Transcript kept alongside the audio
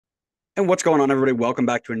And what's going on, everybody? Welcome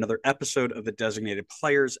back to another episode of the Designated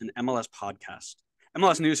Players and MLS podcast.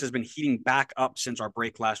 MLS news has been heating back up since our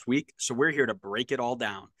break last week, so we're here to break it all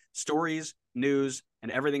down. Stories, news,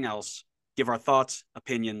 and everything else. Give our thoughts,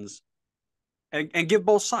 opinions, and give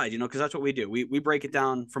both sides, because that's what we do. We break it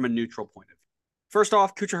down from a neutral point of view. First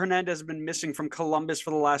off, Cucho Hernandez has been missing from Columbus for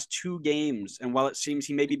the last 2 games, and while it seems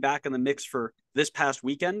he may be back in the mix for this past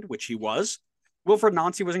weekend, which he was, Wilfred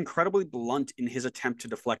Nancy was incredibly blunt in his attempt to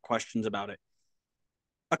deflect questions about it.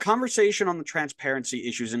 A conversation on the transparency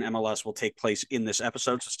issues in MLS will take place in this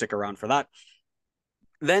episode, so stick around for that.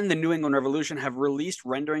 Then the New England Revolution have released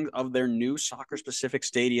renderings of their new soccer-specific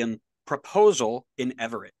stadium proposal in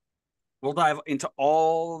Everett. We'll dive into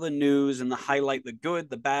all the news and highlight the good,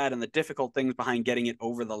 the bad, and the difficult things behind getting it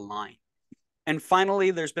over the line. And finally,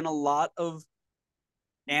 there's been a lot of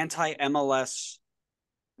anti-MLS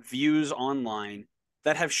views online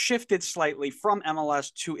that have shifted slightly from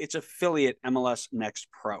MLS to its affiliate MLS Next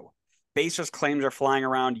Pro. Baseless claims are flying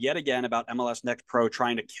around yet again about MLS Next Pro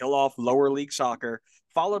trying to kill off lower league soccer,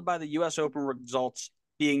 followed by the US Open results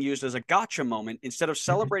being used as a gotcha moment instead of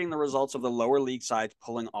celebrating the results of the lower league sides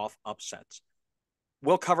pulling off upsets.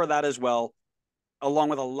 We'll cover that as well, along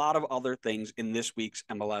with a lot of other things in this week's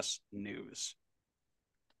MLS news.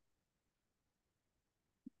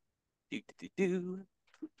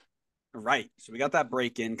 Right. So we got that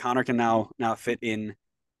break in. Connor can now fit in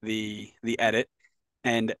the edit,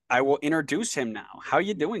 and I will introduce him now. How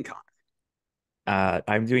you doing, Connor?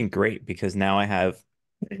 I'm doing great because now I have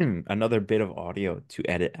another bit of audio to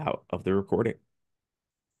edit out of the recording.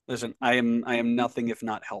 Listen, I am nothing if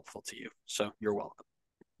not helpful to you, so you're welcome.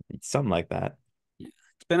 It's something like that. Yeah.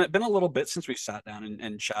 It's been a little bit since we sat down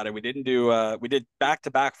and chatted. We did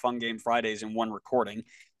back-to-back fun game Fridays in one recording,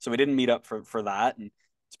 so we didn't meet up for that, and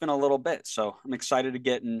it's been a little bit. So I'm excited to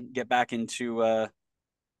get back into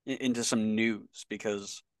some news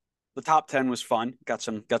because the top 10 was fun. Got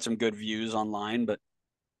some good views online, but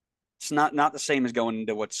it's not the same as going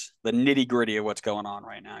into what's the nitty-gritty of what's going on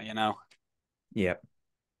right now. Yeah.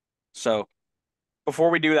 So before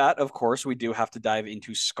we do that, of course, we do have to dive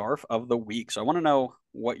into Scarf of the Week. So I want to know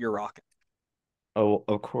what you're rocking. Oh,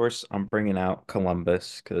 of course, I'm bringing out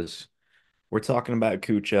Columbus because we're talking about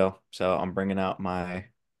Cucho. So I'm bringing out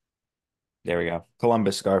there we go,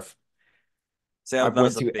 Columbus scarf. See, I that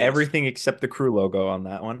was went the to base. everything except the crew logo on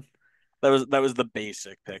that one. That was the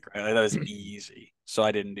basic pick, right? Like, that was easy. So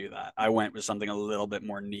I didn't do that. I went with something a little bit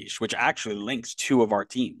more niche, which actually links two of our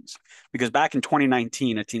teams. Because back in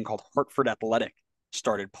 2019, a team called Hartford Athletic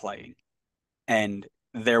started playing. And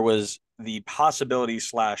there was the possibility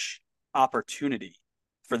slash opportunity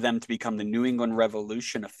for them to become the New England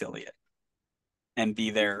Revolution affiliate and be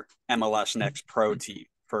their MLS Next Pro team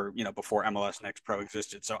for, before MLS Next Pro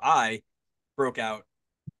existed. So I broke out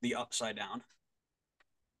the upside down.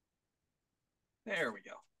 There we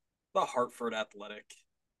go. The Hartford Athletic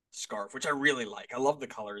scarf, which I really like. I love the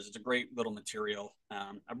colors. It's a great little material.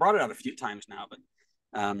 I brought it out a few times now, but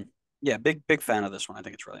yeah, big fan of this one. I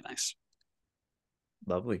think it's really nice.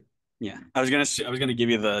 Lovely. Yeah, I was gonna give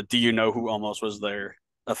you the do you know who almost was their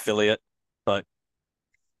affiliate, but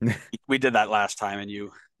we did that last time and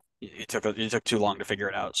you took too long to figure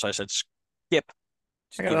it out. So I said skip. I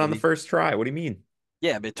Just got it give you on the the first try. What do you mean?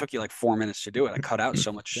 yeah, but it took you like 4 minutes to do it. I cut out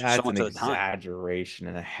so That's an much of the time. exaggeration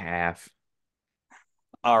and a half.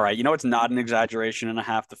 All right, it's not an exaggeration and a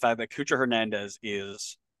half. The fact that Cucho Hernandez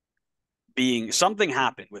is being something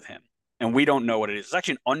happened with him, and we don't know what it is. It's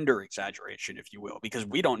actually an under exaggeration, if you will, because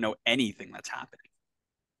we don't know anything that's happening.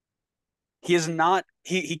 He is not.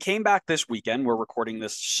 He came back this weekend. We're recording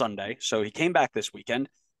this Sunday, so he came back this weekend.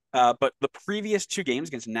 But the previous 2 games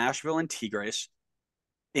against Nashville and Tigres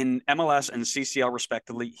in MLS and CCL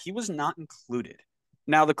respectively, he was not included.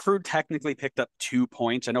 Now the Crew technically picked up 2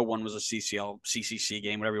 points. I know one was a CCL CCC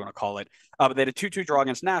game, whatever you want to call it. But they had a 2-2 draw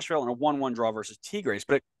against Nashville and a 1-1 draw versus Tigres.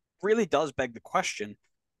 But it really does beg the question: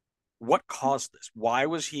 what caused this? Why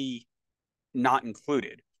was he not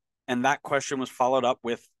included? And that question was followed up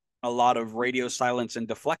with a lot of radio silence and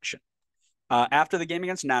deflection. After the game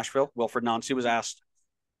against Nashville, Wilfred Nancy was asked,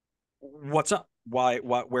 "What's up? Why?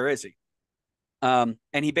 What? Where is he?" And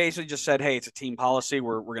he basically just said, "Hey, it's a team policy.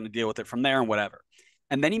 We're going to deal with it from there and whatever."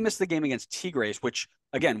 And then he missed the game against Tigres, which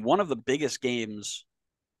again, one of the biggest games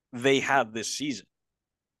they had this season.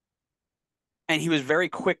 And he was very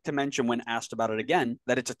quick to mention when asked about it again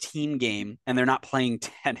that it's a team game and they're not playing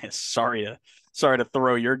tennis. Sorry to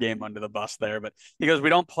throw your game under the bus there, but he goes, "We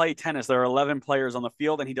don't play tennis. There are 11 players on the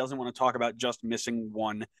field," and he doesn't want to talk about just missing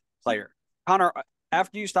one player. Connor,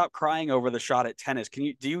 after you stop crying over the shot at tennis,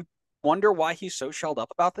 do you wonder why he's so shelled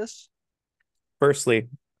up about this? Firstly,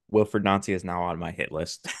 Wilfred Nancy is now on my hit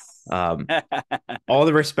list. Um, all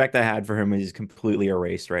the respect I had for him is completely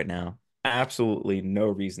erased right now. Absolutely no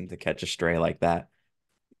reason to catch a stray like that.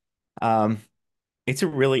 Um, it's a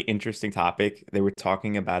really interesting topic. They were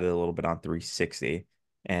talking about it a little bit on 360,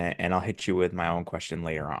 and I'll hit you with my own question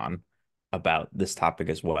later on about this topic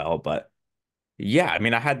as well. But yeah, I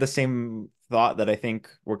mean, I had the same thought that I think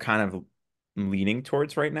we're kind of leaning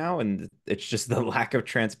towards right now, and it's just the lack of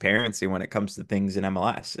transparency when it comes to things in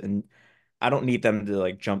MLS. And I don't need them to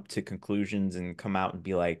like jump to conclusions and come out and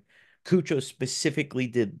be like, Cucho specifically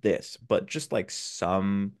did this, but just like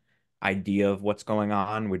some idea of what's going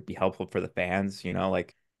on would be helpful for the fans.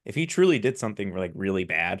 Like if he truly did something like really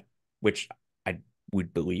bad, which I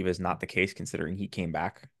would believe is not the case considering he came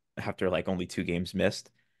back after like only 2 games missed.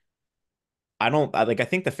 I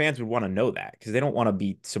think the fans would want to know that because they don't want to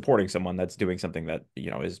be supporting someone that's doing something that,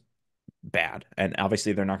 is bad. And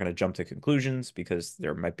obviously they're not going to jump to conclusions because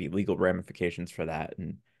there might be legal ramifications for that.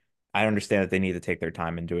 And I understand that they need to take their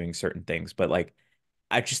time in doing certain things, but like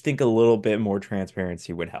I just think a little bit more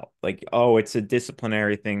transparency would help. Like, oh, it's a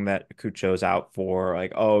disciplinary thing that Cucho's out for.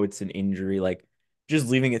 Like, oh, it's an injury. Like, just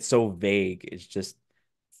leaving it so vague is just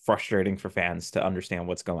frustrating for fans to understand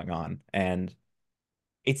what's going on. And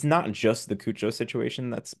it's not just the Cucho situation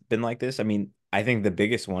that's been like this. I mean, I think the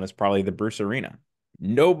biggest one is probably the Bruce Arena.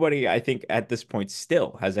 Nobody, I think, at this point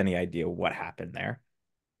still has any idea what happened there.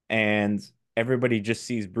 And everybody just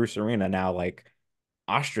sees Bruce Arena now like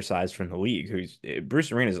ostracized from the league. Who's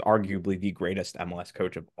Bruce Arena is arguably the greatest MLS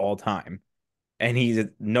coach of all time. And he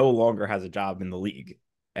no longer has a job in the league.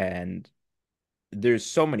 And there's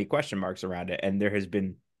so many question marks around it. And there has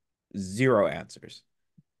been zero answers.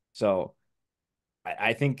 So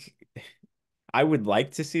I think I would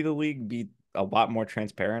like to see the league be a lot more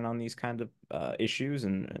transparent on these kind of issues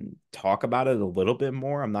and talk about it a little bit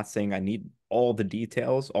more. I'm not saying I need all the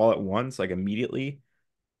details all at once, like immediately,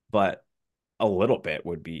 but a little bit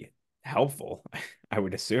would be helpful, I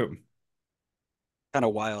would assume. Kind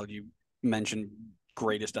of wild. You mentioned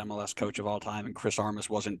greatest MLS coach of all time, and Chris Armas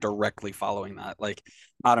wasn't directly following that. Like,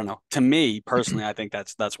 I don't know. To me personally, I think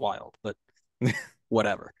that's wild, but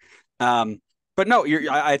whatever. Um, but no,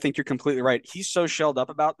 I think you're completely right. He's so shelled up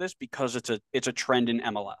about this because it's a trend in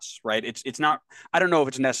MLS, right? It's not. I don't know if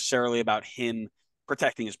it's necessarily about him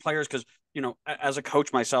protecting his players because as a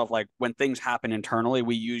coach myself, like when things happen internally,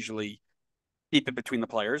 we usually keep it between the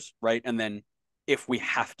players, right? And then if we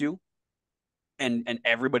have to, and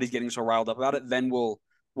everybody's getting so riled up about it, then we'll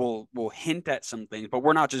hint at some things, but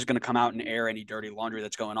we're not just going to come out and air any dirty laundry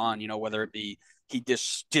that's going on. Whether it be he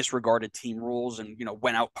disregarded team rules and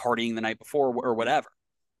went out partying the night before or whatever.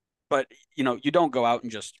 But you don't go out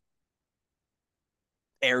and just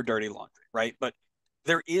air dirty laundry, right? But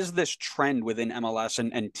there is this trend within MLS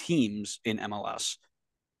and teams in MLS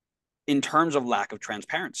in terms of lack of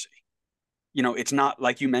transparency. It's not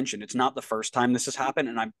like you mentioned, it's not the first time this has happened,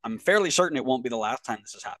 and I'm fairly certain it won't be the last time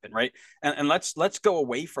this has happened, right? And let's go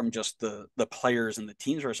away from just the players and the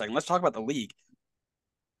teams for a second. Let's talk about the league.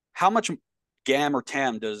 How much GAM or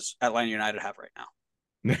TAM does Atlanta United have right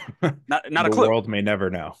now? Not a The clue, world may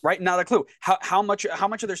never know. right? Not a clue. How much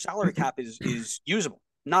of their salary cap is usable?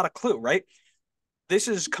 Not a clue, right? This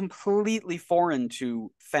is completely foreign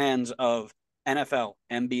to fans of NFL,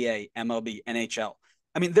 NBA, MLB, NHL.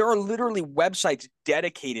 I mean, there are literally websites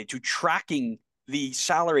dedicated to tracking the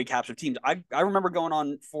salary caps of teams. I remember going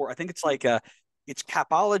on for I think it's like it's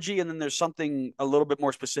Capology, and then there's something a little bit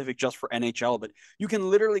more specific just for NHL. But you can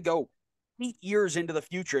literally go 8 years into the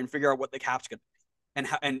future and figure out what the cap's going to be.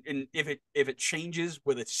 And if it changes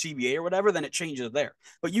with a CBA or whatever, then it changes there.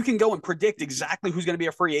 But you can go and predict exactly who's going to be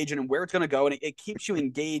a free agent and where it's going to go, and it keeps you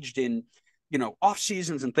engaged in off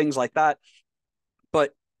seasons and things like that.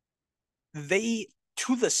 But they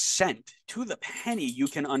to the cent, to the penny, you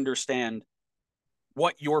can understand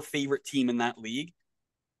what your favorite team in that league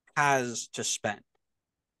has to spend.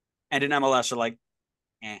 And in MLS, are like,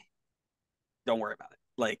 don't worry about it.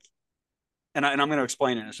 Like, and I'm going to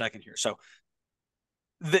explain in a second here. So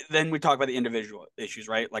then we talk about the individual issues,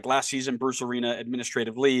 right? Like last season, Bruce Arena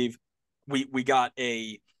administrative leave. We got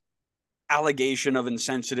a allegation of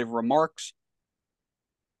insensitive remarks,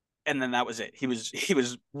 and then that was it. He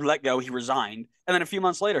was let go. He resigned, and then a few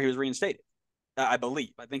months later, he was reinstated. I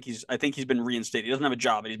believe. I think he's been reinstated. He doesn't have a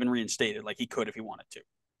job, but he's been reinstated. Like he could if he wanted to.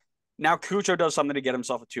 Now Cucho does something to get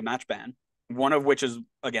himself a 2-match ban, one of which is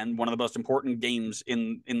again one of the most important games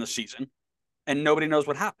in the season, and nobody knows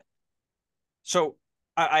what happened. So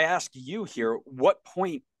I ask you here, what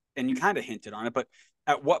point, and you kind of hinted on it, but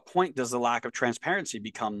at what point does the lack of transparency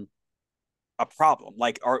become a problem?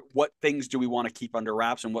 Like, what things do we want to keep under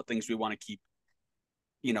wraps, and what things do we want to keep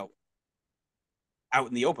you know, out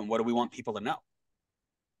in the open? What do we want people to know?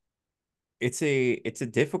 It's a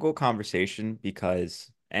difficult conversation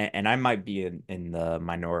because, and I might be in the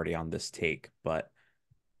minority on this take, but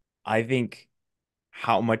I think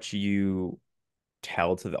how much you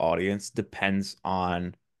tell to the audience depends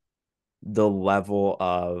on the level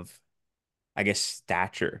of, I guess,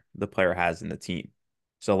 stature the player has in the team.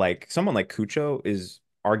 So like someone like Cucho is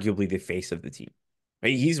arguably the face of the team.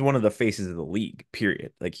 Right? He's one of the faces of the league,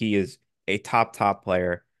 period. Like he is a top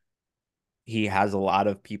player. He has a lot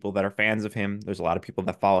of people that are fans of him. There's a lot of people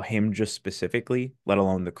that follow him just specifically, let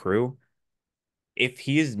alone the crew. If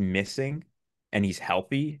he is missing and he's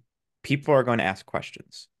healthy, people are going to ask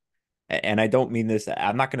questions. And I don't mean this,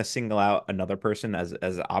 I'm not going to single out another person as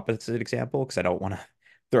an opposite example because I don't want to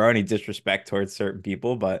throw any disrespect towards certain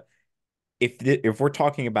people. But if we're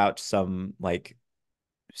talking about some like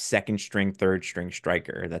second string, third string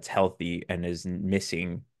striker that's healthy and is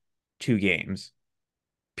missing 2 games,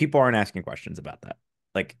 people aren't asking questions about that.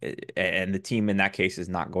 Like, and the team in that case is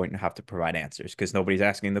not going to have to provide answers because nobody's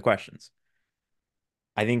asking the questions.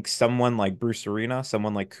 I think someone like Bruce Arena,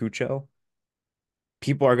 someone like Cucho,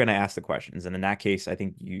 people are going to ask the questions, and in that case, I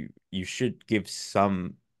think you should give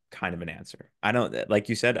some kind of an answer. I don't, like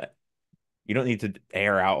you said, you don't need to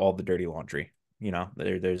air out all the dirty laundry.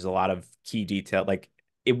 There's a lot of key detail. Like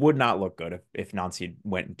it would not look good if Nancy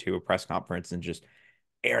went into a press conference and just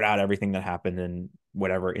aired out everything that happened and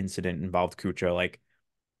whatever incident involved Cucho. Like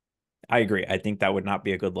I agree. I think that would not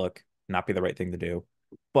be a good look, not be the right thing to do.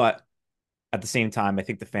 But at the same time, I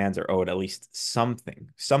think the fans are owed at least something,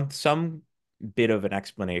 some bit of an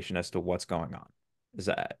explanation as to what's going on. Is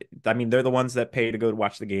that, I mean, they're the ones that pay to go to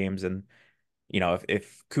watch the games, and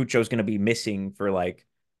if Cucho's going to be missing for like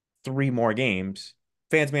 3 more games,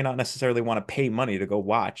 fans may not necessarily want to pay money to go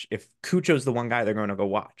watch if Cucho's the one guy they're going to go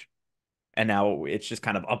watch. And now it's just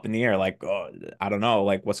kind of up in the air. Like, oh, I don't know,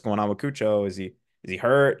 like what's going on with Cucho? Is he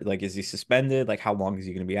hurt? Like, is he suspended? Like, how long is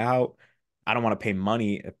he going to be out? I don't want to pay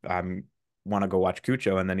money if I'm want to go watch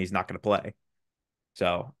Cucho and then he's not going to play.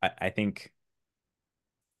 So I think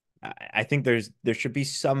there should be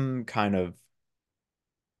some kind of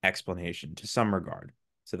explanation to some regard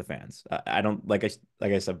to the fans. I don't like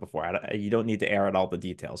I said before. You don't need to air out all the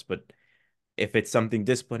details, but if it's something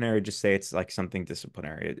disciplinary, just say it's like something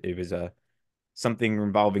disciplinary. It was a something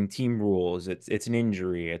involving team rules. It's an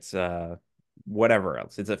injury. It's whatever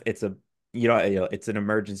else. It's a it's an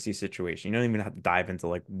emergency situation. You don't even have to dive into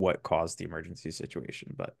like what caused the emergency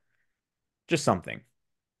situation, but just something.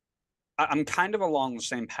 I'm kind of along the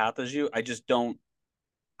same path as you. I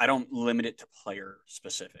don't limit it to player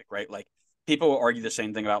specific, right? Like people will argue the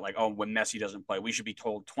same thing about like, oh, when Messi doesn't play, we should be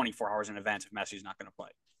told 24 hours in advance if Messi's not going to play.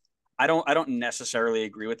 I don't necessarily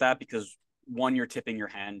agree with that because one, you're tipping your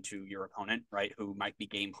hand to your opponent, right, who might be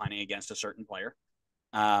game planning against a certain player.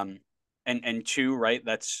 Um, and two, right,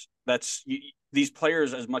 these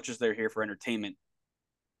players, as much as they're here for entertainment,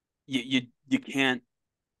 you can't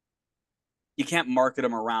market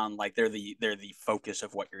them around like they're the focus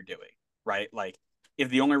of what you're doing, right? Like if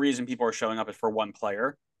the only reason people are showing up is for one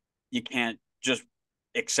player, you can't just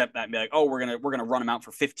accept that and be like, oh, we're gonna run them out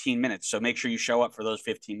for 15 minutes. So make sure you show up for those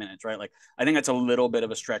 15 minutes, right? Like I think that's a little bit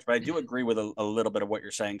of a stretch, but I do agree with a little bit of what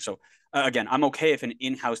you're saying. So again, I'm okay if an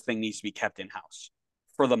in-house thing needs to be kept in-house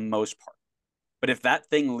for the most part. But if that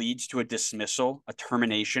thing leads to a dismissal, a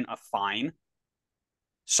termination, a fine,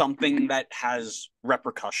 something that has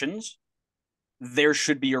repercussions, there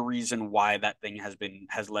should be a reason why that thing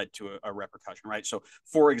has led to a repercussion, right? So,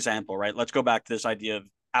 for example, right, let's go back to this idea of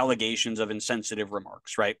allegations of insensitive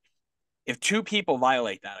remarks, right? If two people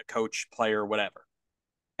violate that, a coach, player, whatever,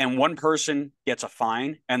 and one person gets a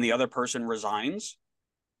fine and the other person resigns,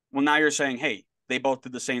 well, now you're saying, hey, they both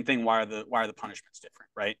did the same thing. Why are the punishments different,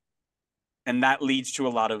 right? And that leads to a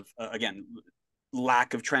lot of again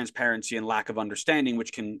lack of transparency and lack of understanding,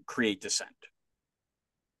 which can create dissent.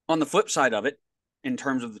 On the flip side of it, in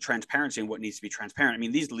terms of the transparency and what needs to be transparent, I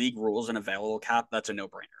mean, these league rules and available cap, that's a no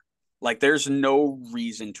brainer. Like, there's no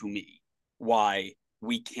reason to me why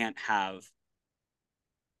we can't have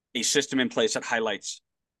a system in place that highlights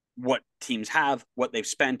what teams have, what they've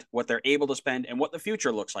spent, what they're able to spend, and what the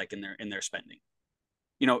future looks like in their spending.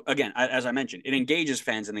 Again, as I mentioned, it engages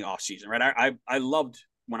fans in the off season, right? I loved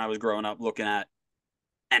when I was growing up looking at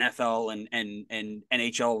NFL and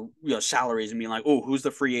NHL salaries and being like, oh, who's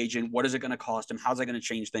the free agent? What is it going to cost him? How's that going to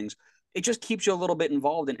change things? It just keeps you a little bit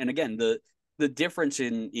involved. And again, the difference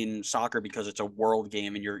in soccer, because it's a world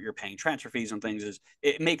game and you're paying transfer fees and things, is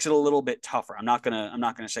it makes it a little bit tougher. I'm not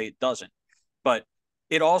gonna say it doesn't, but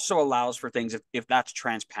it also allows for things if that's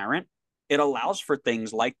transparent. it allows for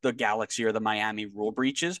things like the Galaxy or the Miami rule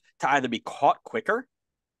breaches to either be caught quicker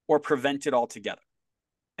or prevented altogether.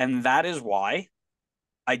 And that is why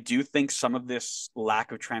I do think some of this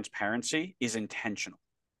lack of transparency is intentional.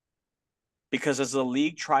 Because as the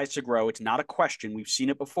league tries to grow, it's not a question. We've seen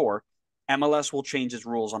it before. MLS will change its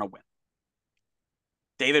rules on a whim.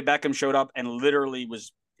 David Beckham showed up and literally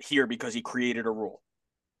was here because he created a rule.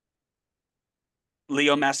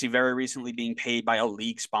 Leo Messi very recently being paid by a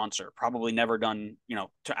league sponsor, probably never done,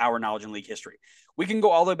 to our knowledge in league history. We can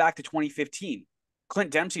go all the way back to 2015. Clint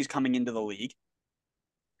Dempsey's coming into the league,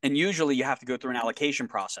 and usually you have to go through an allocation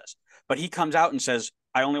process. But he comes out and says,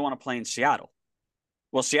 I only want to play in Seattle.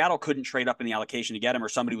 Well, Seattle couldn't trade up in the allocation to get him, or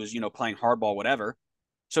somebody was, playing hardball, whatever.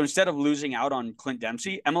 So instead of losing out on Clint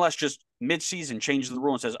Dempsey, MLS just midseason changes the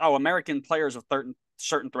rule and says, oh, American players of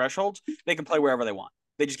certain thresholds, they can play wherever they want.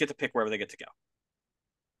 They just get to pick wherever they get to go.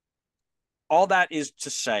 All that is to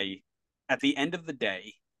say, at the end of the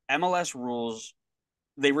day, MLS rules,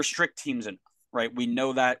 they restrict teams enough, right? We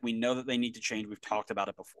know that. We know that they need to change. We've talked about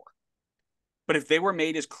it before. But if they were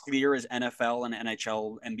made as clear as NFL and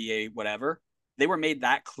NHL, NBA, whatever, they were made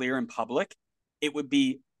that clear in public, it would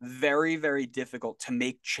be very, very difficult to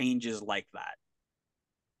make changes like that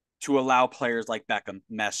to allow players like Beckham,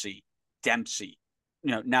 Messi, Dempsey.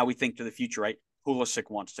 Now we think to the future, right? Pulisic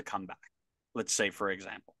wants to come back, let's say, for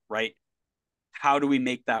example, right? How do we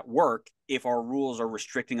make that work if our rules are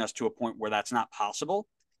restricting us to a point where that's not possible?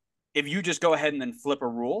 If you just go ahead and then flip a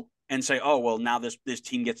rule and say, oh, well, now this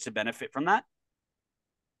team gets to benefit from that,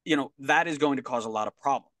 that is going to cause a lot of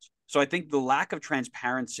problems. So I think the lack of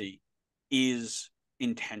transparency is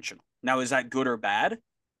intentional. Now, is that good or bad?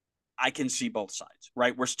 I can see both sides,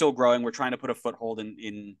 right? We're still growing. We're trying to put a foothold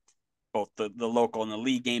in both the local and the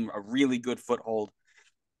league game, a really good foothold.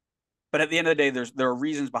 But at the end of the day, there are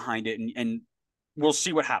reasons behind it, and we'll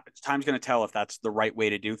see what happens. Time's going to tell if that's the right way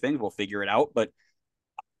to do things. We'll figure it out. But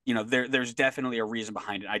there's definitely a reason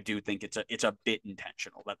behind it. I do think it's a bit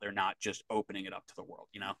intentional that they're not just opening it up to the world.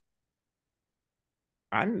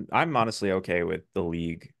 I'm honestly okay with the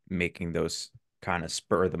league making those kind of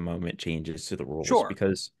spur of the moment changes to the rules Sure.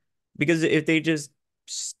 because if they just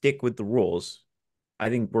stick with the rules, I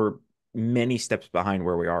think we're many steps behind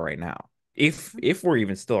where we are right now. If we're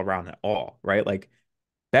even still around at all, right? Like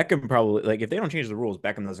Beckham probably like if they don't change the rules,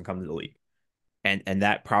 Beckham doesn't come to the league. And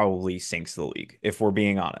that probably sinks the league, if we're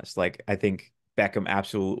being honest. Like I think Beckham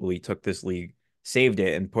absolutely took this league, saved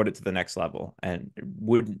it, and put it to the next level. And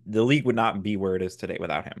the league would not be where it is today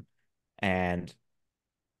without him. And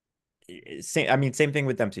same thing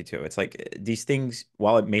with Dempsey too. It's like these things,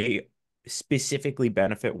 while it may specifically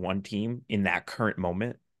benefit one team in that current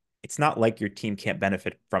moment, it's not like your team can't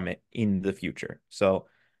benefit from it in the future. So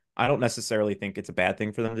I don't necessarily think it's a bad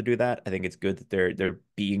thing for them to do that. I think it's good that they're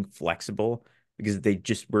being flexible because they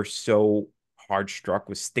just were so hard struck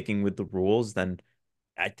with sticking with the rules, then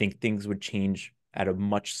I think things would change at a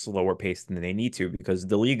much slower pace than they need to because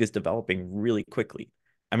the league is developing really quickly.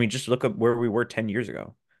 I mean, just look at where we were 10 years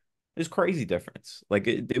ago. There's crazy difference. Like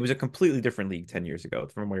it was a completely different league 10 years ago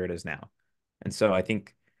from where it is now. And so I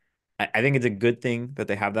think it's a good thing that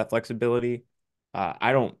they have that flexibility.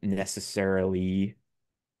 I don't necessarily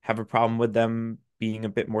have a problem with them being a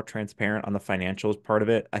bit more transparent on the financials part of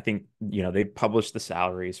it. I think, they publish the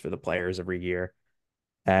salaries for the players every year.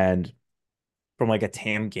 And from like a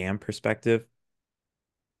Tam Gam perspective,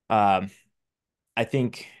 um, I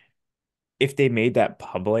think if they made that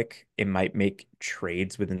public, it might make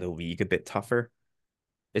trades within the league a bit tougher,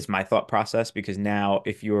 is my thought process. Because now,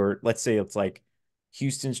 if let's say it's like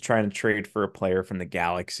Houston's trying to trade for a player from the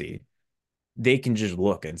Galaxy, they can just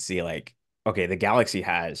look and see, like, okay, the Galaxy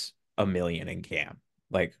has $1 million in Cam.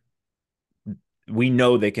 Like, we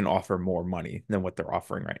know they can offer more money than what they're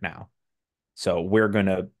offering right now. So we're going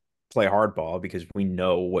to play hardball because we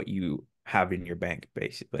know what you have in your bank,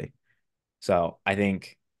 basically. So I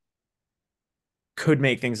think could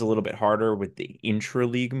make things a little bit harder with the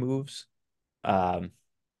intra-league moves. Um,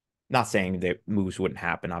 Not saying that moves wouldn't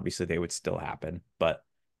happen. Obviously, they would still happen, but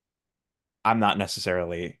I'm not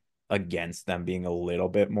necessarily against them being a little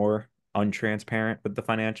bit more untransparent with the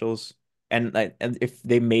financials. And if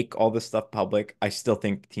they make all this stuff public, I still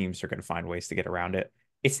think teams are going to find ways to get around it.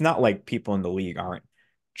 It's not like people in the league aren't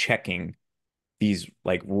checking these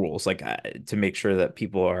like rules, like to make sure that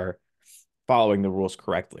people are following the rules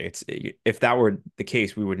correctly. If that were the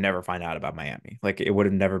case, we would never find out about Miami. Like it would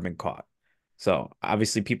have never been caught. So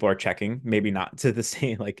obviously people are checking, maybe not to the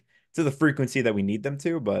same like to the frequency that we need them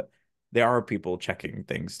to, but there are people checking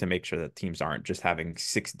things to make sure that teams aren't just having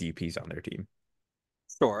 6 DPs on their team.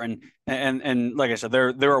 Sure, and like I said,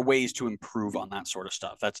 there are ways to improve on that sort of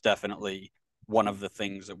stuff. That's definitely one of the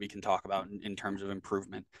things that we can talk about in terms of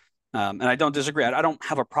improvement. And I don't disagree. I don't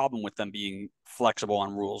have a problem with them being flexible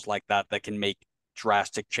on rules like that that can make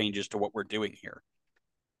drastic changes to what we're doing here.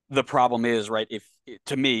 The problem is, right, if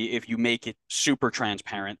to me, if you make it super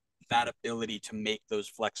transparent, that ability to make those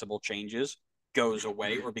flexible changes goes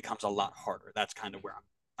away or becomes a lot harder. That's kind of where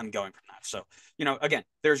I'm going from that. So, again,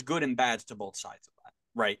 there's good and bads to both sides of that,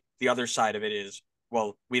 right? The other side of it is,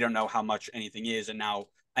 well, we don't know how much anything is, and now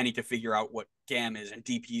I need to figure out what GAM is and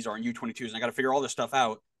DPs are and U22s, and I got to figure all this stuff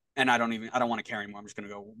out, and I don't want to care anymore. I'm just going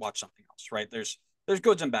to go watch something else, right? There's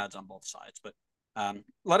goods and bads on both sides, but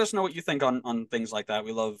let us know what you think on things like that.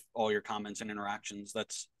 We love all your comments and interactions.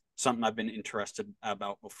 That's something I've been interested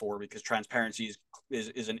about before because transparency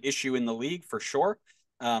is an issue in the league for sure,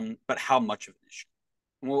 but how much of an issue?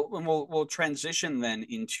 We'll transition then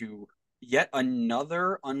into yet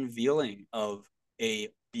another unveiling of a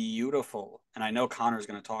beautiful, and I know Connor's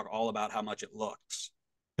going to talk all about how much it looks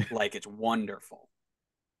like it's wonderful,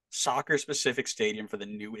 soccer specific stadium for the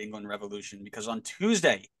New England Revolution because on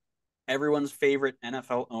Tuesday everyone's favorite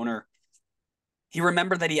NFL owner, he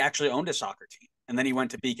remembered that he actually owned a soccer team. And then he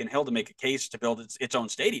went to Beacon Hill to make a case to build its own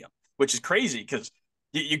stadium, which is crazy because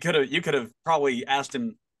you could have probably asked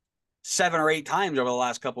him 7 or 8 times over the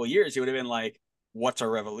last couple of years. He would have been like, "What's our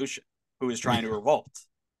revolution? Who is trying to revolt?"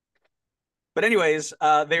 But anyways,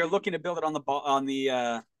 they are looking to build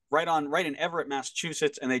it right in Everett,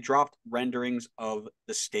 Massachusetts, and they dropped renderings of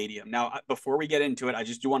the stadium. Now, before we get into it, I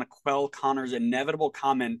just do want to quell Connor's inevitable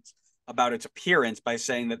comment about its appearance by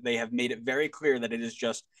saying that they have made it very clear that it is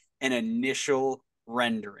just an initial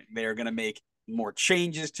rendering. They are going to make more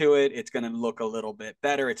changes to it. It's going to look a little bit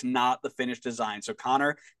better. It's not the finished design. So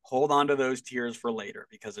Connor, hold on to those tears for later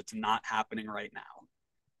because it's not happening right now.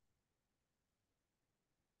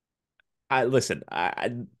 I listen.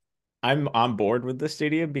 I'm on board with the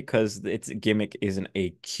stadium because its gimmick isn't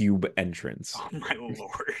a cube entrance. Oh my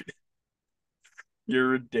lord. You're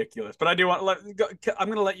ridiculous. But I do I'm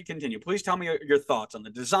going to let you continue. Please tell me your thoughts on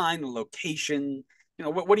the design, the location.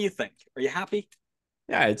 What do you think? Are you happy?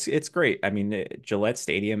 Yeah, it's great. I mean, Gillette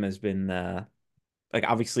Stadium has been like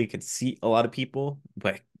obviously it could seat a lot of people,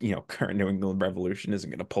 but current New England Revolution isn't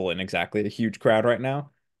going to pull in exactly a huge crowd right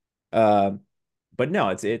now. Uh, but no,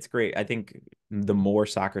 it's great. I think the more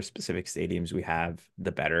soccer specific stadiums we have,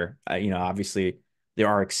 the better. Obviously there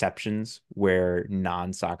are exceptions where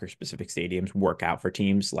non-soccer specific stadiums work out for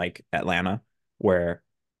teams like Atlanta, where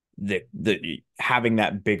the having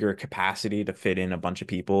that bigger capacity to fit in a bunch of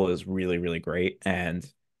people is really, really great and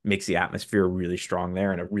makes the atmosphere really strong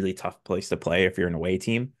there and a really tough place to play if you're an away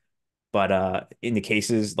team. But in the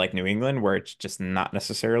cases like New England, where it's just not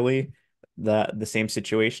necessarily the same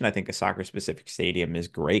situation, I think a soccer specific stadium is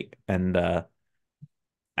great. And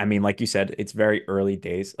I mean, like you said, it's very early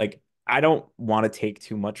days. Like I don't want to take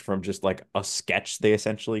too much from just like a sketch they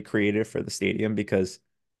essentially created for the stadium because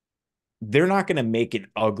they're not going to make an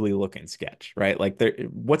ugly looking sketch, right? Like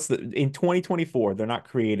in 2024, they're not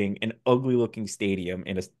creating an ugly looking stadium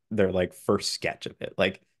in their like first sketch of it.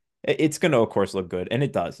 Like it's going to of course look good, and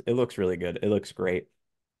it does. It looks really good. It looks great.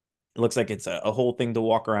 It looks like it's a whole thing to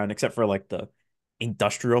walk around, except for like the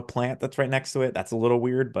industrial plant that's right next to it. That's a little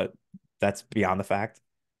weird, but that's beyond the fact.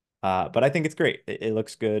 But I think it's great. It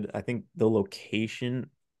looks good. I think the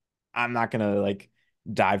location, I'm not gonna like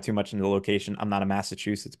dive too much into the location. I'm not a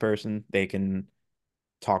Massachusetts person. They can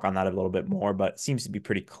talk on that a little bit more, but it seems to be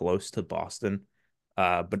pretty close to Boston,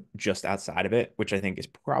 but just outside of it, which I think is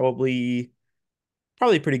probably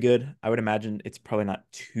pretty good. I would imagine it's probably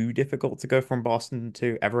not too difficult to go from Boston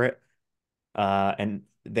to Everett. And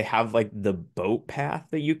they have like the boat path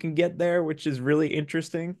that you can get there, which is really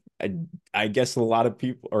interesting. I guess a lot of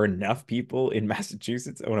people or enough people in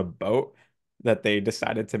Massachusetts own a boat that they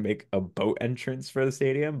decided to make a boat entrance for the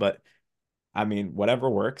stadium. But I mean, whatever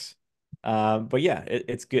works. But yeah,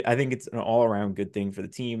 it's good. I think it's an all around good thing for the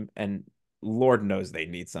team. And Lord knows they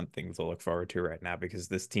need something to look forward to right now because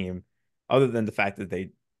this team, other than the fact that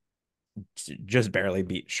they just barely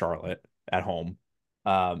beat Charlotte at home,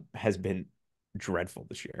 has been dreadful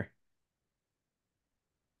this year.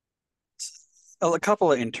 A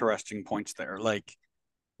couple of interesting points there, like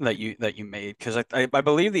that you made, because I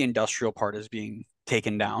believe the industrial part is being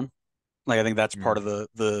taken down. Like I think that's part Mm.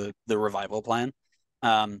 of the revival plan.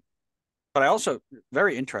 Um, but I also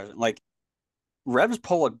very interesting. Like Revs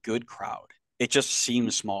pull a good crowd. It just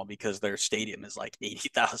seems small because their stadium is like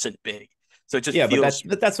 80,000 big. So it just Yeah, but feels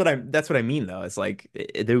that's what I mean though. It's like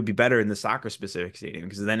it would be better in the soccer specific stadium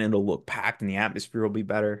because then it'll look packed and the atmosphere will be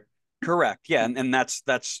better. Correct. Yeah, and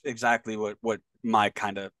that's exactly what my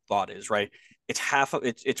kind of thought is, right? It's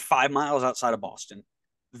 5 miles outside of Boston.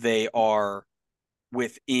 They are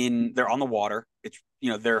they're on the water.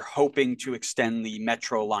 They're hoping to extend the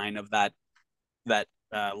metro line of that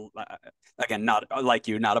again, not like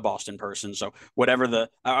you, not a Boston person. So whatever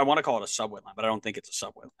I want to call it a subway line, but I don't think it's a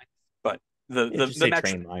subway line. But Yeah, the just the say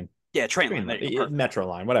metro, train line. yeah, train line. Train There line. you go. Perfect. Metro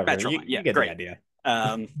line, whatever. Metro You line. you Yeah, get the great. idea.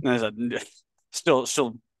 There's a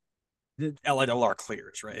still LIRR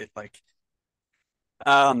clears, right?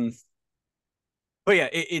 Um, but yeah,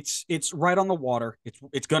 it's right on the water.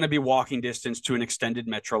 It's going to be walking distance to an extended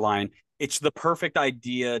metro line. It's the perfect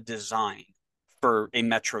idea design for a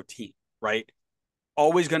metro team, right?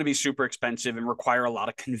 Always going to be super expensive and require a lot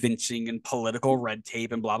of convincing and political red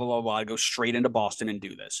tape and blah blah blah blah to go straight into Boston and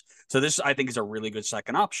do this. So this I think is a really good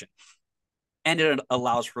second option, and it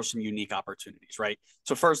allows for some unique opportunities, right?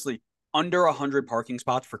 So firstly, under 100 parking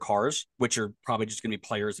spots for cars, which are probably just going to be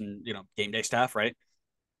players and game day staff, right?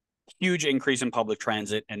 Huge increase in public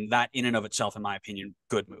transit, and that in and of itself, in my opinion,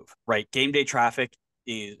 good move, right? Game day traffic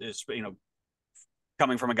is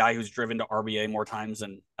coming from a guy who's driven to RBA more times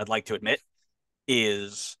than I'd like to admit,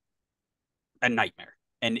 is a nightmare.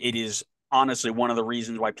 And it is honestly one of the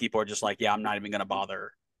reasons why people are just like, yeah, I'm not even going to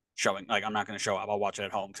bother showing. Like, I'm not going to show up. I'll watch it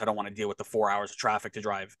at home because I don't want to deal with the 4 hours of traffic to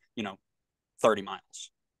drive, 30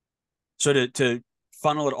 miles. So to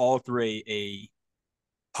funnel it all through a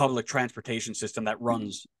public transportation system that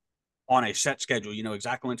runs on a set schedule, you know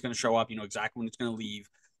exactly when it's going to show up, you know exactly when it's going to leave.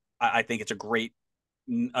 I think it's a great,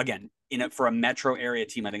 again, for a metro area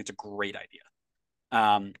team, I think it's a great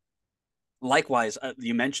idea. Likewise,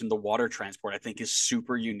 you mentioned the water transport. I think is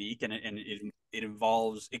super unique, and it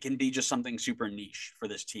involves. It can be just something super niche for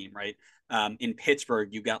this team, right? In Pittsburgh,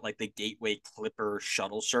 you got like the Gateway Clipper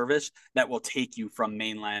shuttle service that will take you from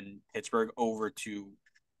mainland Pittsburgh over to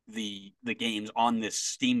the games on this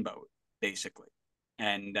steamboat, basically.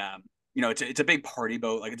 And it's a big party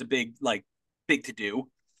boat. Like it's a big to do,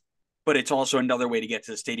 but it's also another way to get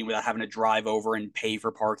to the stadium without having to drive over and pay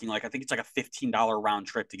for parking. Like I think it's like a $15 round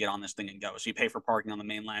trip to get on this thing and go. So you pay for parking on the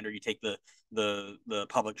mainland, or you take the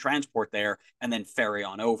public transport there and then ferry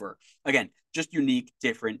on over. Again, just unique,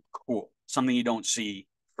 different, cool. Something you don't see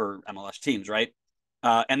for MLS teams, right?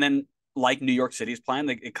 And then like New York City's plan,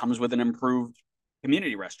 it comes with an improved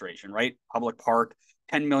community restoration, right? Public park,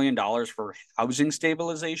 $10 million for housing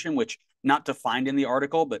stabilization, which not defined in the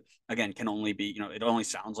article, but again, can only be, it only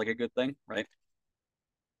sounds like a good thing, right?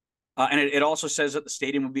 And it also says that the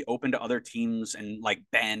stadium will be open to other teams and like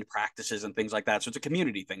band practices and things like that. So it's a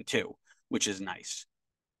community thing too, which is nice.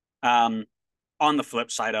 Um, on the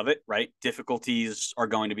flip side of it, right, difficulties are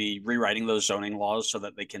going to be rewriting those zoning laws so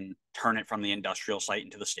that they can turn it from the industrial site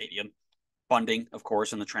into the stadium. Funding, of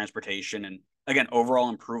course, and the transportation, and again,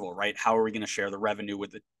 overall approval, right? How are we going to share the revenue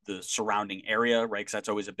with the surrounding area, right? Because that's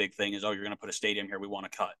always a big thing is, oh, you're going to put a stadium here, we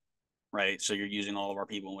want to cut, right? So you're using all of our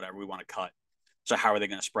people and whatever we want to cut. So how are they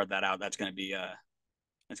going to spread that out? That's going to be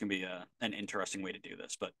an interesting way to do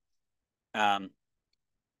this. But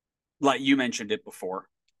like you mentioned it before,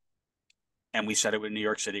 and we said it with New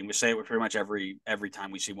York City, and we say it with pretty much every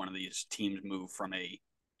time we see one of these teams move from a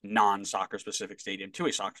non-soccer specific stadium to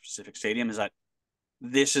a soccer specific stadium, is that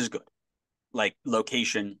this is good. Like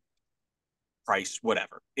location, price,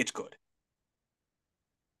 whatever, it's good.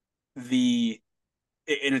 The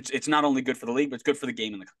and it's not only good for the league, but it's good for the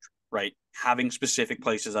game in the country, right? Having specific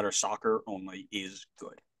places that are soccer only is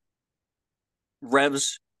good.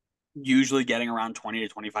 Revs usually getting around 20 to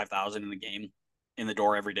 25,000 in the game, in the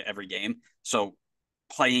door every day, every game. So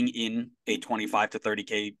playing in a 25 to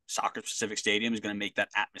 30K soccer specific stadium is going to make that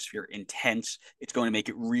atmosphere intense. It's going to make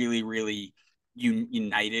it really, really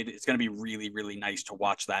united. It's going to be really, really nice to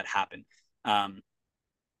watch that happen. And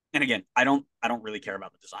again, I don't really care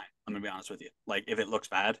about the design. I'm gonna be honest with you. Like if it looks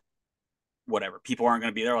bad, whatever. People aren't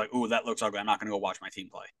gonna be there like, oh, that looks ugly. I'm not gonna go watch my team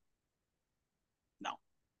play. No,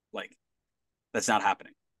 like that's not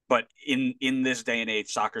happening. But in this day and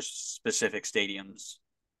age, soccer specific stadiums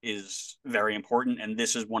is very important, and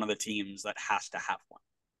this is one of the teams that has to have one.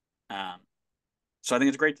 So I think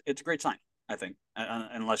it's great. It's a great sign. I think,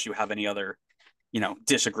 unless you have any other,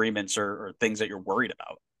 disagreements or things that you're worried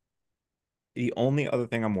about. The only other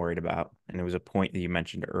thing I'm worried about, and it was a point that you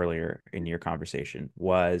mentioned earlier in your conversation,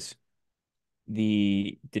 was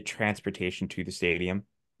the transportation to the stadium.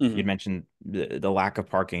 Mm-hmm. You'd mentioned the lack of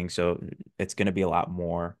parking, so it's going to be a lot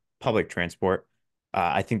more public transport.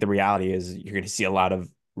 I think the reality is you're going to see a lot of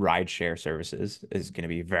ride share services is going to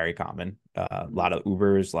be very common. A lot of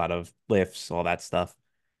Ubers, a lot of Lyfts, all that stuff.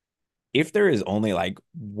 If there is only like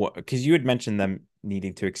what, because you had mentioned them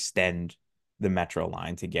needing to extend the metro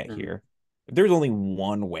line to get Mhm. here. If there's only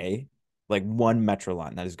one way, like one metro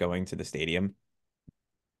line that is going to the stadium,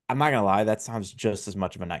 I'm not gonna lie, that sounds just as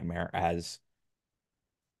much of a nightmare as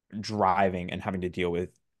driving and having to deal with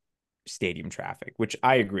stadium traffic, which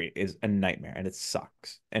I agree is a nightmare and it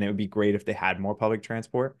sucks. And it would be great if they had more public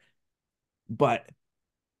transport. But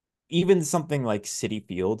even something like City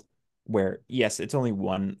Field, where yes, it's only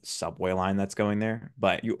one subway line that's going there,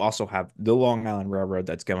 but you also have the Long Island Railroad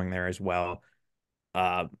that's going there as well.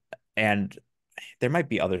 Uh, and there might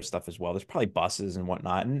be other stuff as well. There's probably buses and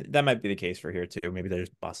whatnot, and that might be the case for here too. Maybe there's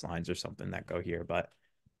bus lines or something that go here, but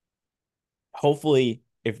hopefully,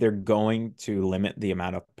 if they're going to limit the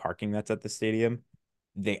amount of parking that's at the stadium,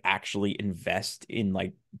 they actually invest in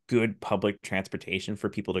like good public transportation for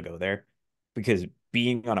people to go there, because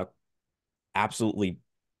being on a absolutely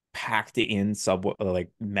packed in subway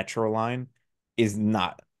like metro line is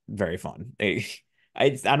not very fun. I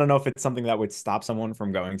don't know if it's something that would stop someone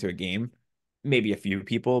from going to a game. Maybe a few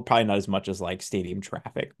people, probably not as much as like stadium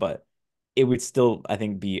traffic, but it would still, I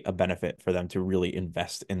think, be a benefit for them to really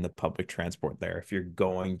invest in the public transport there if you're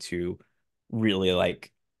going to really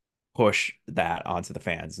like push that onto the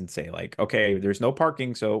fans and say like, okay, there's no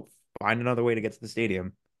parking, so find another way to get to the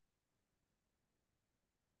stadium.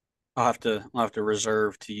 I'll have to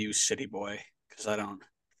reserve to use City Boy because I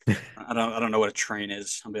don't know what a train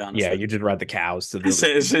is. I'll be honest Yeah, with you just ride the cows to you. the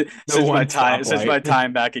Since my one time since my stoplight.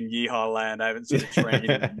 time back in Yeehaw Land, I haven't seen a train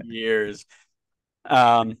in years.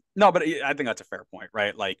 No, but I think that's a fair point,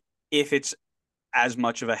 right? Like if it's as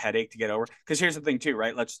much of a headache to get over, because here's the thing too,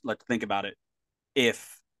 right? Let's think about it.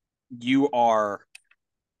 If you are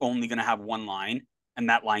only going to have one line and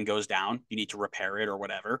that line goes down, you need to repair it or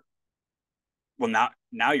whatever. Well,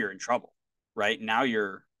 now you're in trouble, right? Now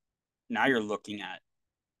you're looking at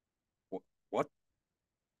what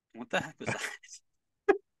what the heck was that?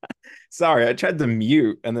 Sorry, I tried to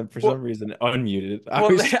mute and then for Well, some reason unmuted. I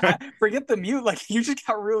well, was trying. forget the mute. Like you just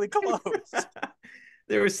got really close.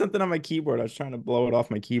 There was something on my keyboard. I was trying to blow it off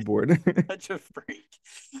my keyboard. Such a freak.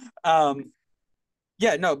 Um,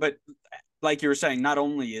 yeah, no, but like you were saying, not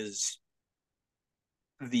only is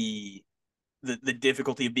the the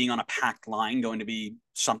difficulty of being on a packed line going to be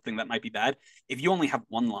something that might be bad. If you only have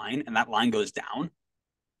one line and that line goes down,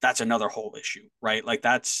 that's another whole issue, right? Like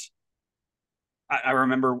I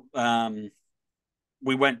remember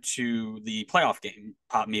we went to the playoff game,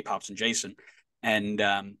 me, Pops, and Jason, and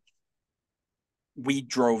we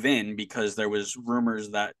drove in because there was rumors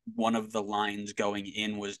that one of the lines going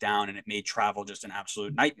in was down and it made travel just an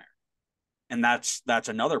absolute nightmare. And that's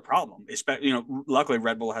another problem. Luckily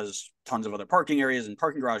Red Bull has tons of other parking areas and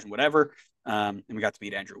parking garage and whatever. And we got to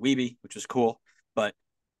meet Andrew Wiebe, which was cool. But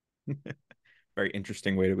Very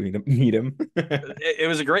interesting way to meet him. it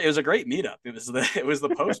was a great meetup. It was the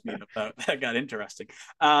post meetup that got interesting.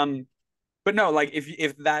 But no, like if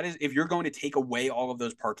you're going to take away all of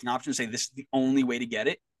those parking options, say this is the only way to get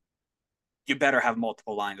it, you better have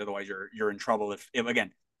multiple lines. Otherwise, you're in trouble. If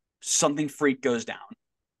again something freak goes down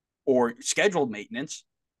or scheduled maintenance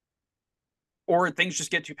or things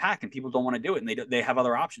just get too packed and people don't want to do it and they have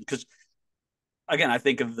other options. Because again, I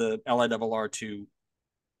think of the LIRR to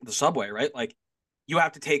the subway, right? Like you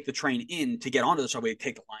have to take the train in to get onto the subway to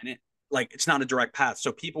take the line in. Like it's not a direct path,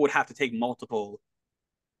 so people would have to take multiple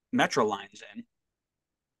metro lines in.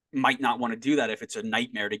 Might not want to do that if it's a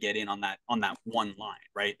nightmare to get in on that one line,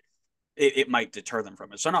 right? It might deter them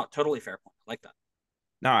from it. So no, totally fair point. I like that.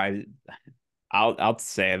 No, I'll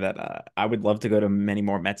say that I would love to go to many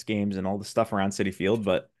more Mets games and all the stuff around City Field,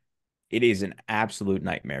 but it is an absolute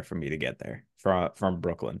nightmare for me to get there from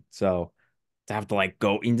Brooklyn. So to have to like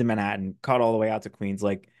go into Manhattan, cut all the way out to Queens,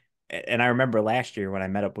 like, and I remember last year when I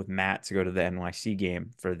met up with Matt to go to the NYC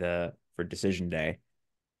game for decision day,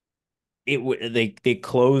 they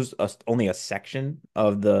closed only a section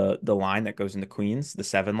of the line that goes into Queens, the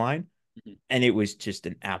 7 line, Mhm. and it was just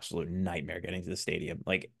an absolute nightmare getting to the stadium.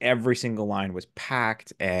 Like every single line was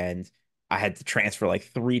packed, and I had to transfer like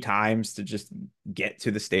 3 times to just get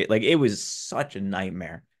to the state. Like it was such a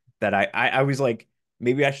nightmare that I was like,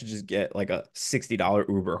 maybe I should just get like a $60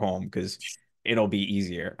 Uber home because it'll be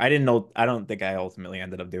easier. I didn't know. I don't think I ultimately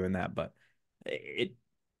ended up doing that, but it.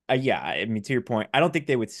 Yeah, I mean, to your point, I don't think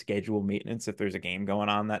they would schedule maintenance if there's a game going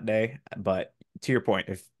on that day. But to your point,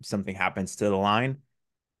 if something happens to the line,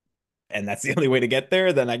 and that's the only way to get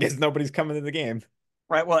there, then I guess nobody's coming to the game.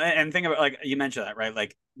 Right. Well, and think about like you mentioned that, right?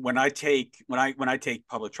 Like when I take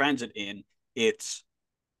public transit in, it's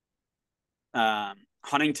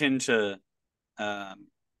Huntington to um,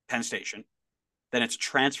 Penn Station. Then it's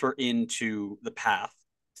transfer into the path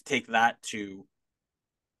to take that to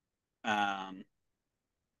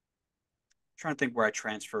trying to think where I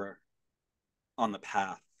transfer on the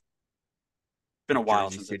path. It's been a while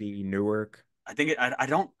Jersey since it. City, Newark. I think I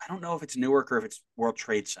don't know if it's Newark or if it's World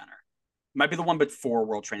Trade Center. It might be the one before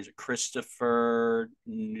World Trade Center. Christopher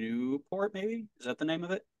Newport, maybe? Is that the name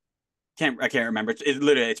of it? I can't remember.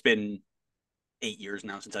 It's been 8 years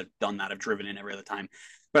now since I've done that. I've driven in every other time.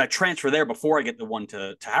 But I transfer there before I get the one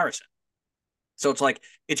to Harrison. So it's like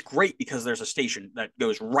it's great because there's a station that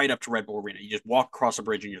goes right up to Red Bull Arena. You just walk across the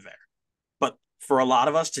bridge and you're there. But for a lot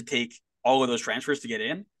of us to take all of those transfers to get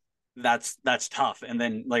in, that's tough. And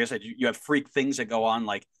then, like I said, you have freak things that go on,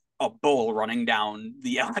 like a bull running down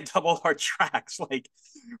the LIRR tracks, like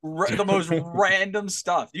the most random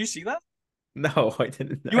stuff. Do you see that? No, I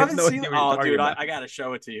didn't. You I have haven't no seen? idea what you're Oh, talking dude, about. I gotta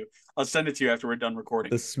show it to you. I'll send it to you after we're done recording,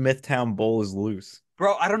 The Smithtown Bowl is loose.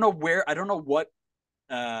 bro. I don't know what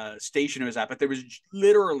station it was at, but there was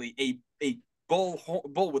literally a bull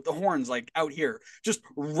with the horns like out here, just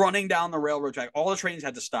running down the railroad track. All the trains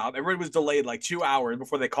had to stop. Everybody was delayed like 2 hours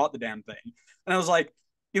before they caught the damn thing. And I was like,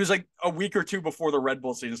 it was like a week or two before the Red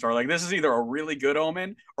Bull season started. Like, this is either a really good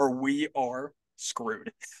omen or we are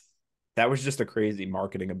screwed. That was just a crazy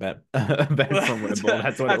marketing event, event from Red Bull.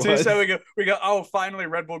 That's what it That's what he said. was. We go. Oh, finally,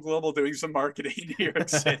 Red Bull Global doing some marketing in New York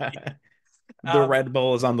City. The Um, Red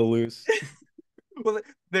Bull is on the loose. well,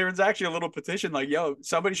 there was actually a little petition like, "Yo,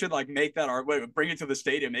 somebody should like make that our bring it to the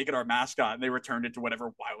stadium, make it our mascot," and they returned it to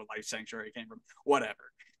whatever wildlife sanctuary it came from,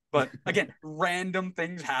 whatever. But again, random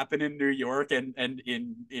things happen in New York and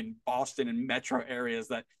in Boston and metro areas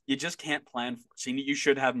that you just can't plan for. So you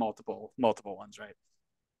should have multiple ones, right?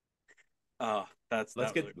 Let's That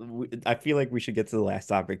was get. I feel like we should get to the last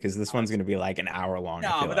topic because this one's Alex. going to be like an hour long. I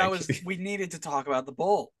No, feel but that like. was we needed to talk about the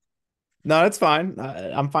bowl. No, it's fine.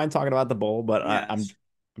 I'm fine talking about the bowl, but Yes.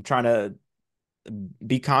 I'm trying to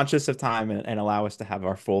be conscious of time and allow us to have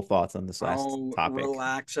our full thoughts on this last Oh, topic.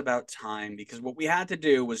 relax about time because what we had to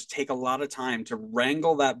do was take a lot of time to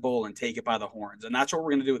wrangle that bull and take it by the horns. And that's what we're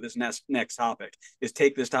going to do with this next topic is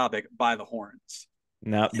take this topic by the horns.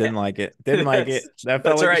 No, didn't like it. Didn't like that's, it. That felt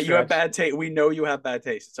that's all like a right. You have stretch. bad taste. We know you have bad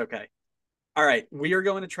taste. It's okay. All right. We are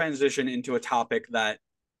going to transition into a topic that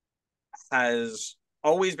has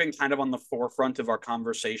always been kind of on the forefront of our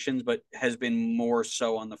conversations, but has been more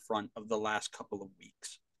so on the front of the last couple of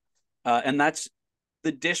weeks. And that's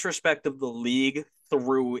the disrespect of the league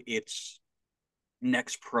through its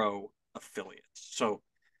Next Pro affiliates. So,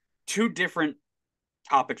 two different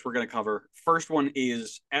topics we're going to cover. First one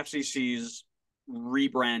is FCC's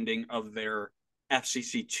rebranding of their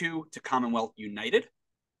FCC2 to Commonwealth United.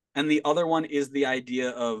 And the other one is the idea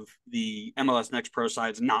of the MLS Next Pro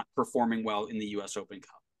sides not performing well in the US Open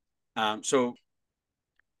Cup. So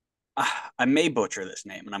I may butcher this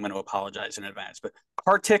name, and I'm going to apologize in advance, but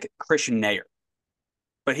Kartik Krishnaiyer.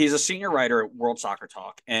 But he's a senior writer at World Soccer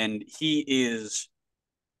Talk, and he is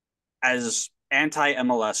as anti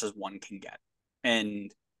MLS as one can get.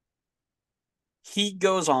 And he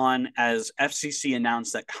goes on as FCC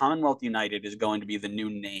announced that Commonwealth United is going to be the new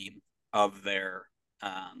name of their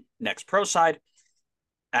Next Pro side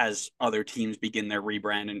as other teams begin their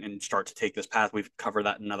rebrand and start to take this path. We've covered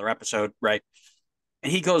that in another episode, right?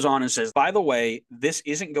 And he goes on and says, by the way, this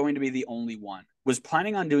isn't going to be the only one. Was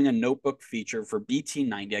planning on doing a notebook feature for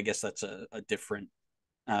BT90. I guess that's a different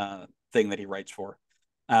thing that he writes for.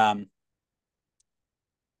 In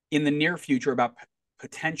the near future about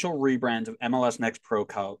potential rebrands of MLS Next Pro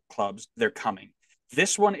clubs, they're coming.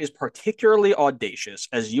 This one is particularly audacious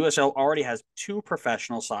as USL already has two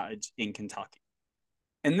professional sides in Kentucky.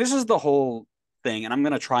 And this is the whole thing. And I'm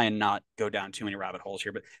going to try and not go down too many rabbit holes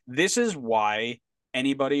here, but this is why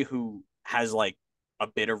anybody who has like a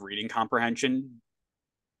bit of reading comprehension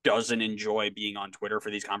doesn't enjoy being on Twitter for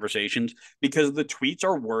these conversations because the tweets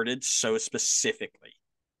are worded so specifically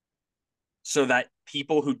so that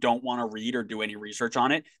people who don't want to read or do any research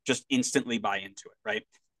on it just instantly buy into it, right?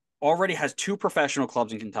 Already has two professional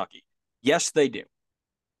clubs in Kentucky. Yes, they do.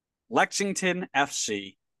 Lexington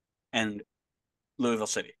FC and Louisville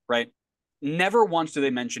City, right? Never once do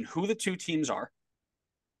they mention who the two teams are,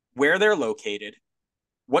 where they're located,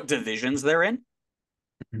 what divisions they're in.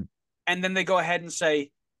 And then they go ahead and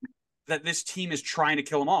say that this team is trying to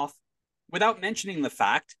kill them off without mentioning the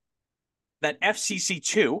fact that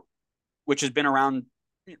FCC2, which has been around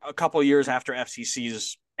a couple of years after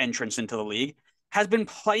FCC's entrance into the league, has been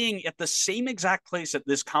playing at the same exact place that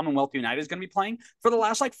this Commonwealth United is going to be playing for the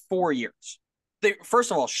last like 4 years. They,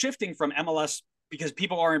 first of all, shifting from MLS because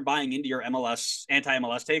people aren't buying into your MLS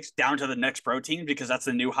anti-MLS takes down to the Next Pro team because that's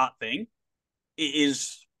the new hot thing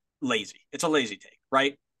is lazy. It's a lazy take,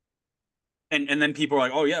 right? And then people are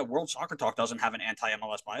like, oh yeah, World Soccer Talk doesn't have an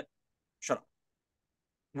anti-MLS buy it. Shut up.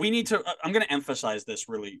 we need to, I'm going to emphasize this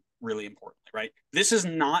really, really importantly, right?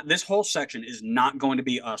 This whole section is not going to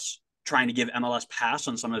be us trying to give MLS pass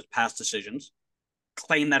on some of its past decisions,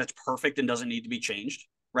 claim that it's perfect and doesn't need to be changed,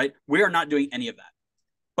 right? We are not doing any of that.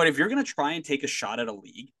 But if you're going to try and take a shot at a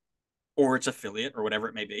league or its affiliate or whatever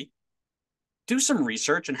it may be, do some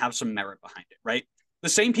research and have some merit behind it, right? The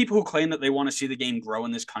same people who claim that they want to see the game grow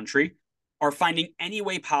in this country are finding any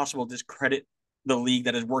way possible to discredit the league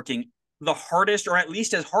that is working the hardest, or at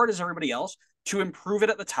least as hard as everybody else, to improve it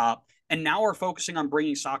at the top, and now are focusing on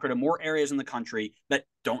bringing soccer to more areas in the country that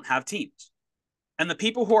don't have teams. And the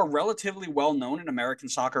people who are relatively well known in American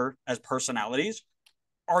soccer as personalities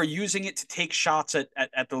are using it to take shots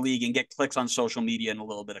at the league and get clicks on social media and a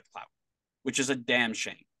little bit of clout, which is a damn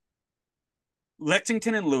shame.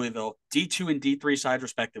 Lexington and Louisville, D2 and D3 sides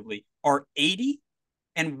respectively, are 80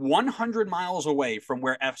 and 100 miles away from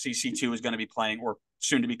where FCC2 is going to be playing, or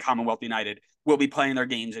soon to be Commonwealth United, will be playing their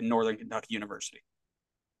games in Northern Kentucky University.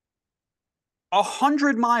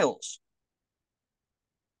 100 miles.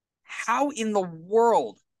 How in the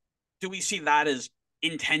world do we see that as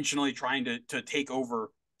intentionally trying to take over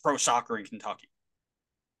pro soccer in Kentucky?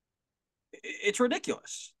 It's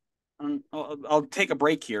ridiculous. I'll take a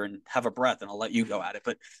break here and have a breath, and I'll let you go at it.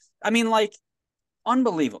 But I mean, like,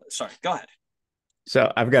 unbelievable. Sorry, go ahead.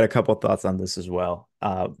 So I've got a couple of thoughts on this as well.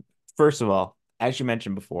 First of all, as you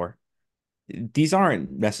mentioned before, these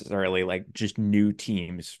aren't necessarily like just new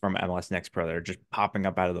teams from MLS Next Pro that are just popping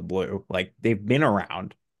up out of the blue. Like they've been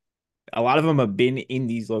around. A lot of them have been in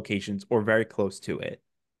these locations or very close to it.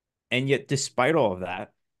 And yet, despite all of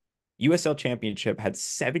that, USL Championship had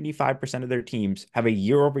 75% of their teams have a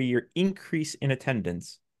year-over-year increase in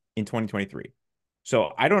attendance in 2023.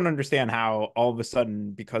 So I don't understand how all of a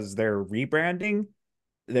sudden, because they're rebranding,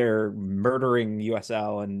 they're murdering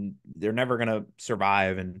USL and they're never going to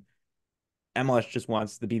survive. And MLS just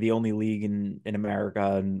wants to be the only league in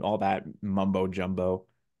America and all that mumbo jumbo.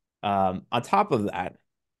 On top of that,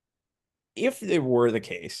 if it were the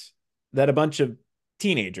case that a bunch of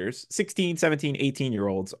teenagers, 16, 17,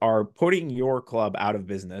 18-year-olds, are putting your club out of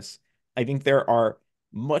business, I think there are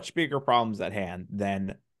much bigger problems at hand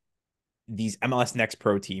than these MLS Next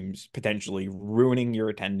Pro teams potentially ruining your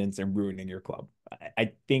attendance and ruining your club.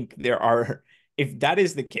 I think there are, if that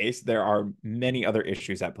is the case, there are many other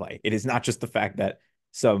issues at play. It is not just the fact that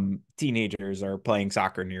some teenagers are playing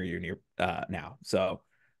soccer near you now. So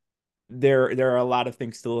there are a lot of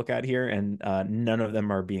things to look at here, and none of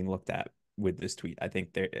them are being looked at with this tweet. I think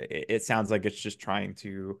it sounds like it's just trying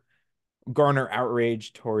to garner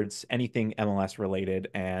outrage towards anything MLS related,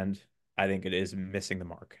 and I think it is missing the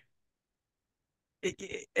mark.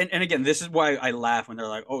 And again, this is why I laugh when they're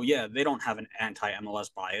like, "Oh yeah, they don't have an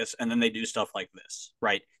anti-MLS bias," and then they do stuff like this,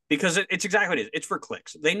 right? Because it's exactly what it is. It's for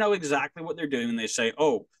clicks. They know exactly what they're doing, and they say,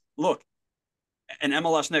 "Oh, look, an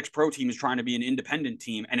MLS Next Pro team is trying to be an independent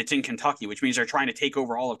team, and it's in Kentucky, which means they're trying to take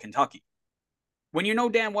over all of Kentucky." When you know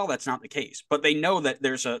damn well that's not the case, but they know that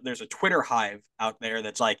there's a Twitter hive out there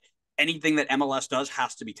that's like, anything that MLS does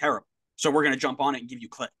has to be terrible, so we're going to jump on it and give you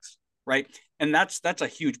clicks, right? And that's a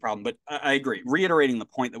huge problem. But I agree, reiterating the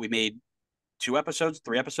point that we made 3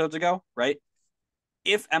 episodes ago, right?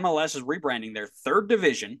 If MLS is rebranding their third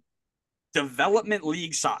division development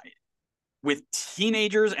league side with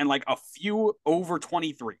teenagers and like a few over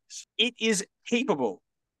 23s, it is capable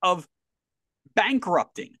of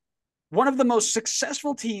bankrupting one of the most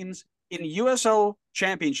successful teams in USL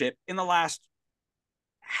Championship in the last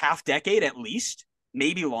half decade at least,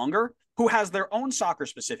 maybe longer, who has their own soccer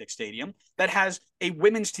specific stadium, that has a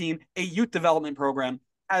women's team, a youth development program,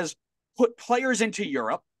 has put players into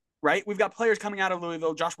Europe, right? We've got players coming out of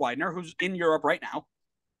Louisville, Josh Widener, who's in Europe right now.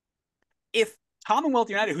 If Commonwealth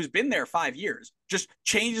United, who's been there 5 years, just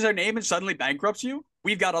changes their name and suddenly bankrupts you,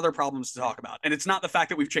 we've got other problems to talk about. And it's not the fact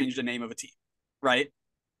that we've changed the name of a team, right?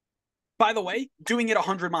 By the way, doing it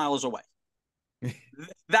 100 miles away.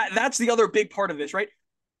 That's the other big part of this, right?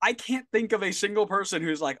 I can't think of a single person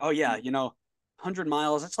who's like, oh yeah, 100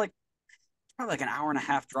 miles, it's probably like an hour and a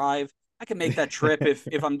half drive. I can make that trip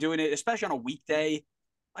if I'm doing it, especially on a weekday.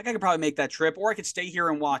 Like I could probably make that trip, or I could stay here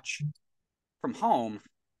and watch from home.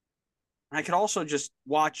 And I could also just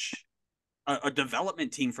watch a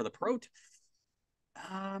development team for the pro.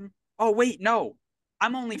 Oh wait, no,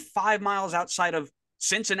 I'm only 5 miles outside of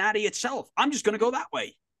Cincinnati itself. I'm just going to go that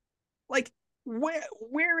way. Like,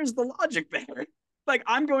 where is the logic there? Like,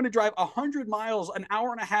 I'm going to drive 100 miles, an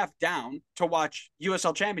hour and a half down to watch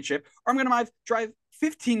USL Championship, or I'm going to drive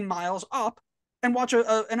 15 miles up and watch an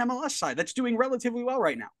MLS side that's doing relatively well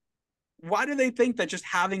right now. Why do they think that just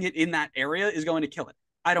having it in that area is going to kill it?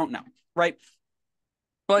 I don't know, right?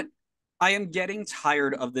 But I am getting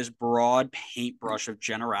tired of this broad paintbrush of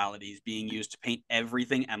generalities being used to paint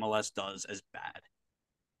everything MLS does as bad.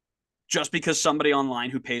 Just because somebody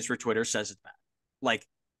online who pays for Twitter says it's bad. Like,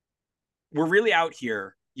 we're really out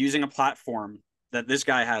here using a platform that this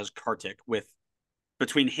guy has, Kartik, with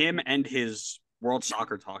between him and his World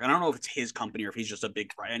Soccer Talk. I don't know if it's his company or if he's just a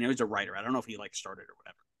big writer. I know he's a writer. I don't know if he like started or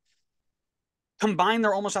whatever. Combined,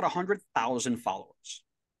 they're almost at 100,000 followers,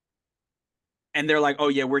 and they're like, "Oh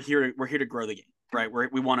yeah, we're here to grow the game, right?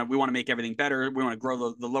 We want to make everything better. We want to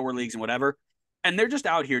grow the lower leagues and whatever." And they're just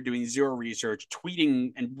out here doing zero research,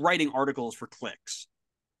 tweeting and writing articles for clicks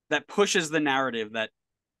that pushes the narrative that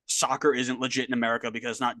soccer isn't legit in America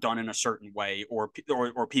because it's not done in a certain way, or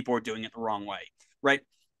people are doing it the wrong way, right?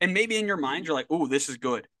 And maybe in your mind you're like, "Oh, this is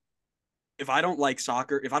good. If I don't like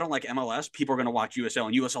soccer, if I don't like MLS, people are going to watch USL,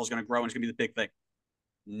 and USL is going to grow, and it's going to be the big thing."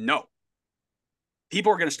 No,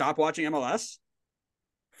 people are going to stop watching MLS.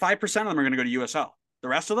 5% of them are going to go to USL. The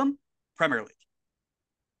rest of them, Premier League.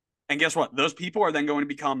 And guess what? Those people are then going to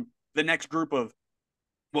become the next group of,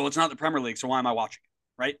 well, it's not the Premier League, so why am I watching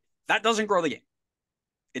it? Right? That doesn't grow the game.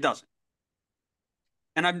 It doesn't.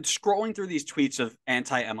 And I'm scrolling through these tweets of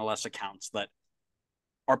anti-MLS accounts that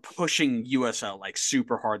are pushing USL like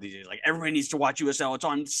super hard these days. Like, everybody needs to watch USL. It's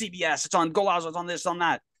on CBS. It's on Golazo. It's on this, on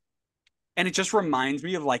that. And it just reminds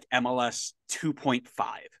me of like MLS 2.5,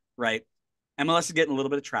 right? MLS is getting a little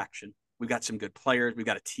bit of traction. We've got some good players. We've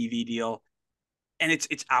got a TV deal, and it's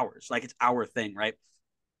ours. Like, it's our thing, right?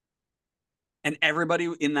 And everybody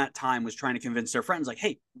in that time was trying to convince their friends, like,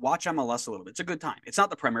 "Hey, watch MLS a little bit. It's a good time. It's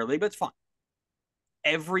not the Premier League, but it's fun."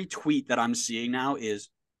 Every tweet that I'm seeing now is,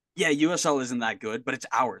 "Yeah, USL isn't that good, but it's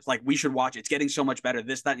ours. Like, we should watch it. It's getting so much better.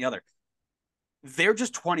 This, that, and the other." They're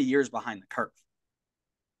just 20 years behind the curve.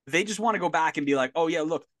 They just want to go back and be like, "Oh yeah,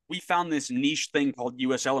 look, we found this niche thing called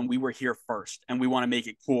USL, and we were here first, and we want to make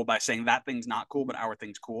it cool by saying that thing's not cool, but our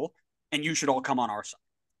thing's cool, and you should all come on our side."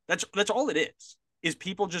 That's all it is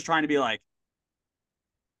people just trying to be like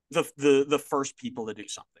the first people to do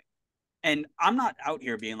something. And I'm not out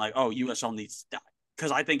here being like, "Oh, USL needs to die,"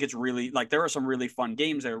 because I think it's really like there are some really fun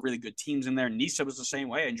games. There are really good teams in there. Nisa was the same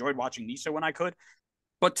way. I enjoyed watching Nisa when I could,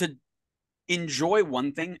 but to enjoy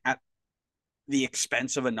one thing at the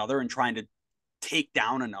expense of another and trying to take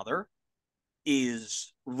down another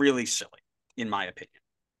is really silly, in my opinion.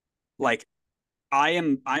 Like,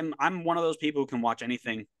 I'm one of those people who can watch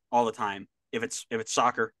anything all the time. If it's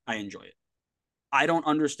soccer, I enjoy it. I don't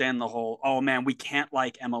understand the whole, "Oh man, we can't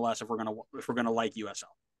like MLS if we're gonna like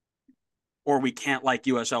USL, or we can't like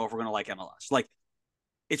USL if we're gonna like MLS." Like,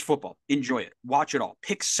 it's football. Enjoy it. Watch it all.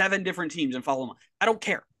 Pick 7 different teams and follow them. I don't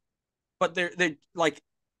care. But they're like,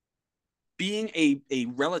 being a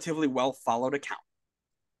relatively well followed account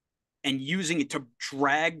and using it to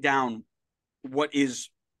drag down what is,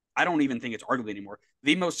 I don't even think it's arguably anymore,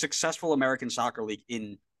 the most successful American soccer league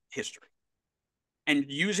in history. And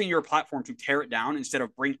using your platform to tear it down instead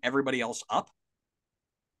of bring everybody else up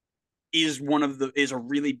is a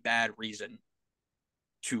really bad reason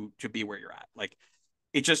to be where you're at. Like,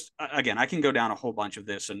 it just, again, I can go down a whole bunch of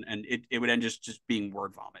this, and it would end just being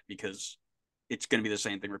word vomit, because it's going to be the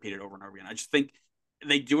same thing repeated over and over again. I just think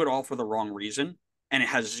they do it all for the wrong reason, and it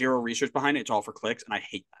has zero research behind it. It's all for clicks, and I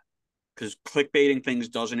hate that, because clickbaiting things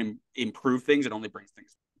doesn't improve things. It only brings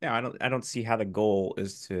things. Yeah, I don't see how the goal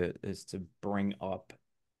is to bring up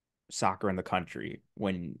soccer in the country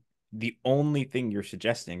when the only thing you're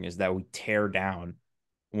suggesting is that we tear down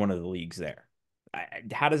one of the leagues there.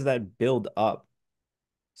 How does that build up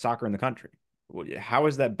soccer in the country? How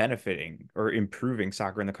is that benefiting or improving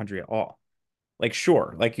soccer in the country at all? Like,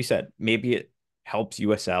 sure, like you said, maybe it helps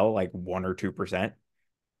USL like 1 or 2%,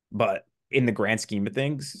 but in the grand scheme of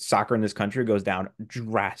things, soccer in this country goes down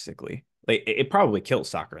drastically. Like, it probably kills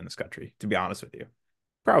soccer in this country, to be honest with you.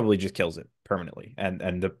 Probably just kills it permanently.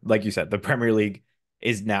 And like you said, the Premier League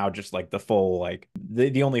is now just like the full, like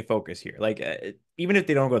the only focus here. Like, even if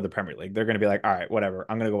they don't go to the Premier League, they're going to be like, "All right, whatever.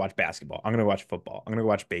 I'm going to go watch basketball. I'm going to watch football. I'm going to go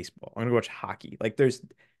watch baseball. I'm going to watch hockey." Like, there's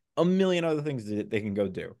a million other things that they can go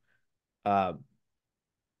do. Uh,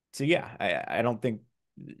 so yeah, I don't think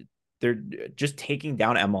they're just taking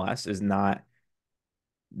down MLS is not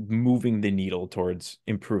moving the needle towards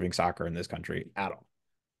improving soccer in this country at all.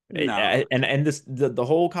 No. And this the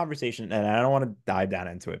whole conversation, and I don't want to dive down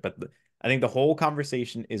into it, but I think the whole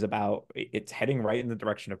conversation is about it's heading right in the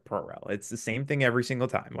direction of pro rel. It's the same thing every single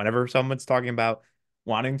time. Whenever someone's talking about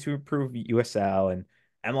wanting to improve USL and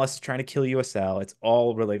MLS is trying to kill USL, it's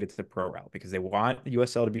all related to the pro rel because they want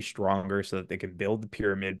USL to be stronger so that they can build the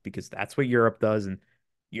pyramid because that's what Europe does, and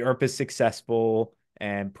Europe is successful,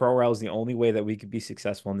 and pro rel is the only way that we could be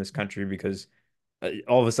successful in this country because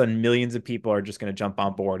all of a sudden millions of people are just going to jump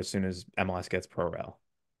on board as soon as MLS gets pro rel.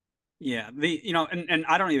 Yeah, and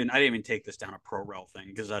I didn't even take this down a pro rel thing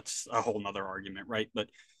because that's a whole nother argument, right? But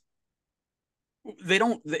they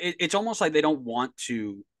don't. It's almost like they don't want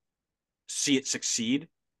to see it succeed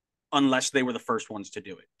unless they were the first ones to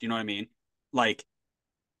do it. Do you know what I mean? Like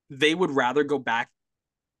they would rather go back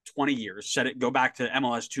 20 years, go back to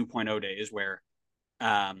MLS 2.0 days where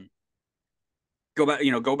um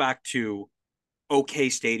go back to okay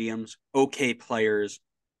stadiums, okay players,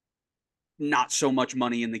 not so much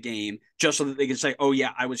money in the game, just so that they can say, "Oh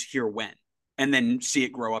yeah, I was here when," and then see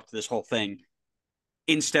it grow up to this whole thing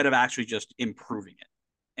instead of actually just improving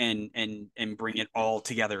it and bring it all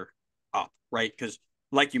together up, right? Because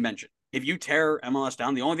like you mentioned, if you tear MLS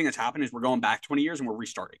down, the only thing that's happened is we're going back 20 years and we're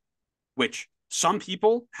restarting, which some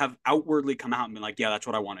people have outwardly come out and been like, "Yeah, that's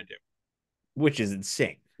what I want to do," which is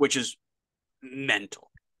insane. which is mental,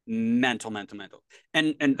 mental, mental, mental.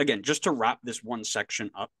 And again, just to wrap this one section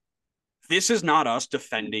up, this is not us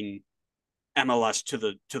defending MLS to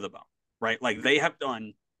the bone, right? Like they have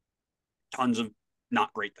done tons of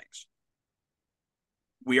not great things.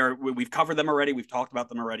 We've covered them already. We've talked about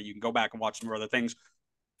them already. You can go back and watch some of other things.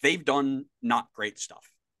 They've done not great stuff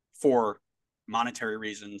for monetary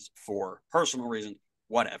reasons, for personal reasons,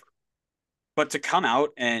 whatever. But to come out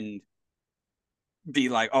and be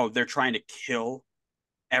like, oh, they're trying to kill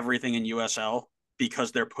everything in USL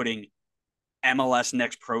because they're putting MLS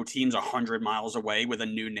Next Pro teams 100 miles away with a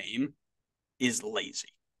new name is lazy.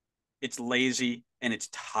 It's lazy and it's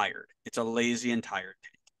tired. It's a lazy and tired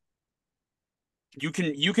take.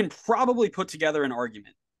 You can probably put together an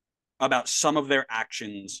argument about some of their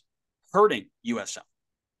actions hurting USL.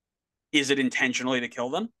 Is it intentionally to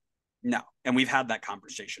kill them? No. And we've had that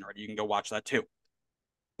conversation already. You can go watch that too.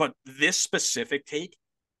 But this specific take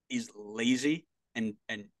is lazy and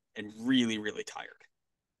really, really tired.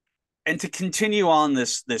 And to continue on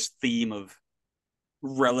this theme of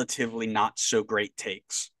relatively not so great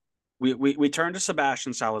takes, we turn to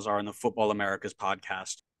Sebastian Salazar in the Football Americas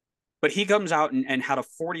podcast. But he comes out and had a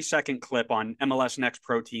 40-second clip on MLS Next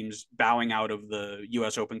Pro teams bowing out of the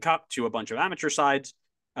US Open Cup to a bunch of amateur sides.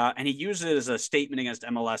 And he used it as a statement against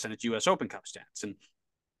MLS and its US Open Cup stance. And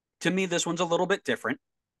to me, this one's a little bit different.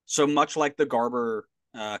 So much like the Garber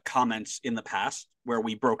comments in the past, where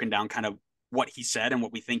we broken down kind of what he said and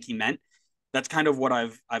what we think he meant, that's kind of what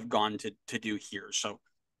I've gone to do here. So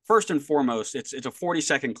first and foremost, it's a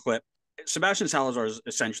 40-second clip. Sebastian Salazar is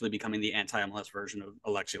essentially becoming the anti-MLS version of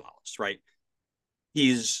Alexi Lalas, right?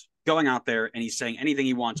 He's going out there and he's saying anything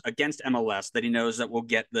he wants against MLS that he knows that will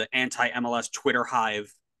get the anti-MLS Twitter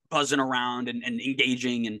hive buzzing around and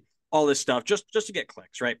engaging and all this stuff just to get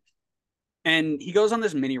clicks, right? And he goes on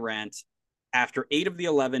this mini rant after 8 of the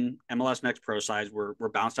 11 MLS Next Pro sides were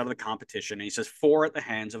bounced out of the competition. And he says 4 at the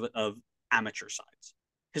hands of amateur sides.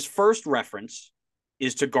 His first reference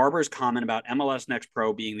is to Garber's comment about MLS Next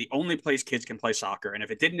Pro being the only place kids can play soccer. And if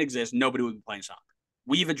it didn't exist, nobody would be playing soccer.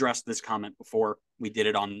 We've addressed this comment before. We did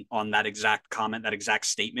it on that exact comment, that exact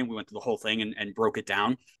statement. We went through the whole thing and broke it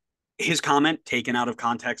down. His comment, taken out of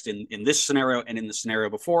context in this scenario and in the scenario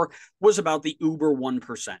before, was about the uber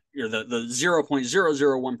 1%, or the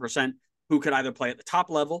 0.001% who could either play at the top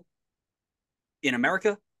level in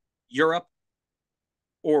America, Europe,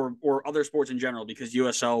 or other sports in general, because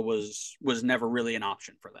USL was never really an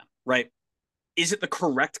option for them, right? Is it the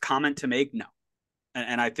correct comment to make? No.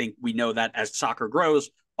 And I think we know that as soccer grows,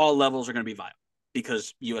 all levels are going to be viable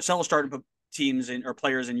because USL is starting to put teams in or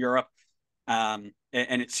players in Europe. And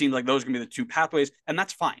it seemed like those are going to be the two pathways, and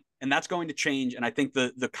that's fine. And that's going to change. And I think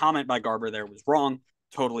the comment by Garber there was wrong,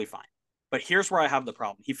 totally fine. But here's where I have the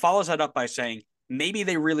problem. He follows that up by saying, maybe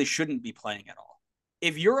they really shouldn't be playing at all.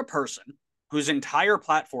 If you're a person whose entire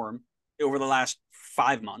platform over the last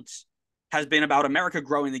 5 months has been about America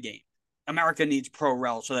growing the game, America needs pro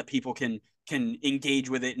rel so that people can engage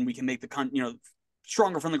with it and we can make the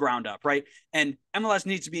stronger from the ground up, right? And MLS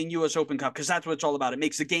needs to be in US Open Cup because that's what it's all about. It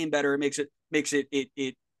makes the game better. It makes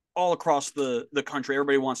it all across the country.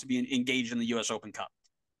 Everybody wants to be engaged in the US Open Cup.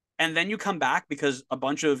 And then you come back because a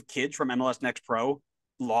bunch of kids from MLS Next Pro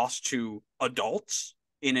lost to adults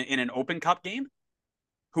in an Open Cup game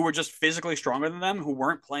who were just physically stronger than them, who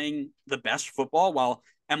weren't playing the best football, while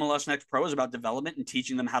MLS Next Pro is about development and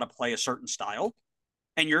teaching them how to play a certain style.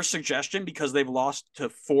 And your suggestion, because they've lost to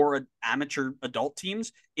 4 amateur adult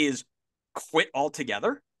teams, is quit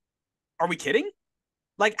altogether? Are we kidding?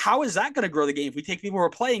 Like, how is that going to grow the game if we take people who are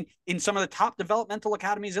playing in some of the top developmental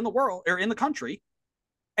academies in the world or in the country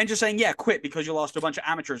and just saying, yeah, quit because you lost to a bunch of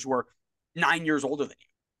amateurs who are 9 years older than you?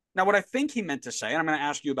 Now, what I think he meant to say, and I'm going to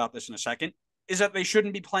ask you about this in a second, is that they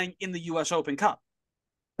shouldn't be playing in the US Open Cup.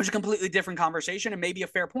 which is a completely different conversation and maybe a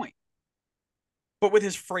fair point. But with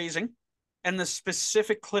his phrasing and the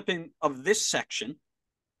specific clipping of this section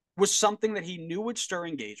was something that he knew would stir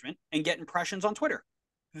engagement and get impressions on Twitter.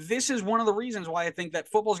 This is one of the reasons why I think that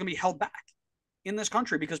football is going to be held back in this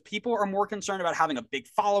country, because people are more concerned about having a big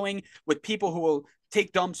following with people who will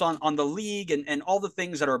take dumps on the league and all the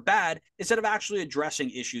things that are bad, instead of actually addressing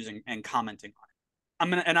issues and commenting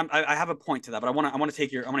on it. I have a point to that, but I want to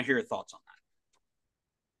hear your thoughts on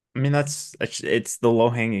I mean, it's the low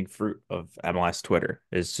hanging fruit of MLS Twitter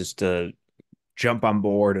is just to jump on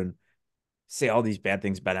board and say all these bad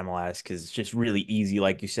things about MLS because it's just really easy.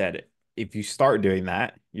 Like you said, if you start doing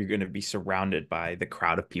that, you're going to be surrounded by the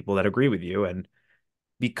crowd of people that agree with you. And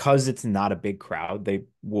because it's not a big crowd, they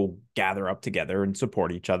will gather up together and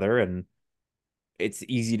support each other. And it's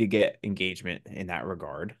easy to get engagement in that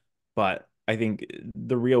regard. But I think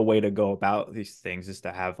the real way to go about these things is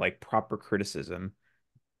to have like proper criticism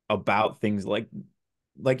about things like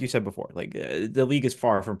you said before, like the league is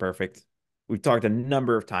far from perfect. We've talked a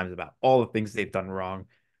number of times about all the things they've done wrong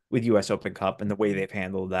with US Open Cup and the way they've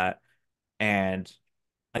handled that. And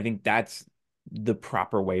I think that's the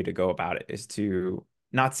proper way to go about it, is to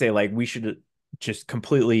not say like we should just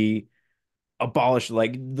completely abolish,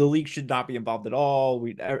 like the league should not be involved at all.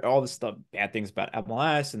 We all this stuff, bad things about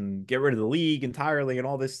MLS and get rid of the league entirely and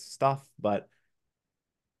all this stuff. But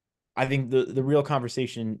I think the real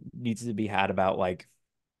conversation needs to be had about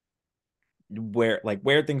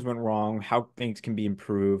where things went wrong, how things can be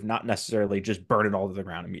improved, not necessarily just burn it all to the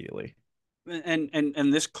ground immediately. that.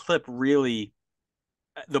 And this clip really,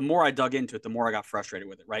 the more I dug into it, the more I got frustrated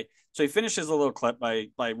with it, right? So he finishes the little clip by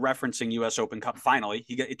referencing US Open Cup. Finally,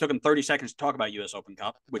 it took him 30 seconds to talk about US Open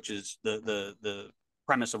Cup, which is the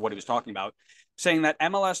premise of what he was talking about, saying that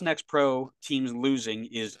MLS Next Pro teams losing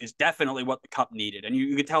is definitely what the cup needed. And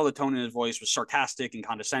you could tell the tone in his voice was sarcastic and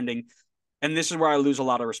condescending. And this is where I lose a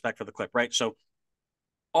lot of respect for the clip, right? So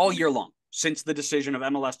all year long, since the decision of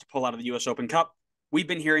MLS to pull out of the US Open Cup, we've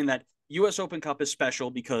been hearing that US Open Cup is special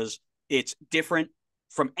because it's different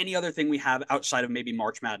from any other thing we have outside of maybe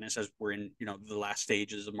March Madness, as we're in, the last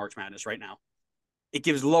stages of March Madness right now. It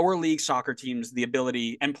gives lower league soccer teams the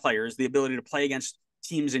ability, and players the ability, to play against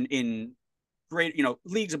teams in great,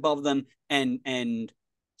 leagues above them and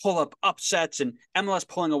pull up upsets, and MLS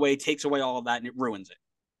pulling away takes away all of that and it ruins it.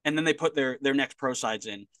 And then they put their next pro sides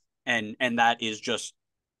in, and that is just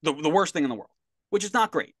the worst thing in the world, which is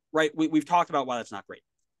not great, right? We've talked about why that's not great.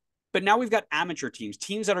 But now we've got amateur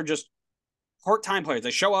teams that are just part-time players.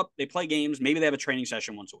 They show up, they play games, maybe they have a training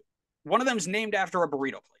session once a week. One of them is named after a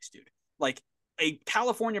burrito place, dude. Like a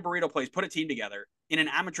California burrito place put a team together in an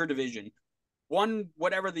amateur division, won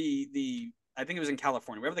whatever the I think it was in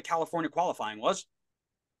California, whatever the California qualifying was,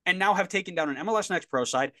 and now have taken down an MLS Next Pro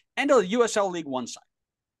side and a USL League One side.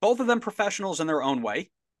 Both of them professionals in their own way.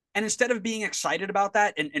 And instead of being excited about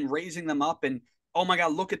that and raising them up and, oh my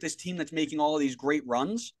God, look at this team that's making all of these great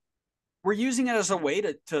runs, we're using it as a way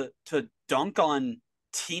to dunk on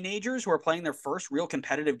teenagers who are playing their first real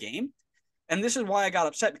competitive game. And this is why I got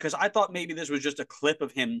upset, because I thought maybe this was just a clip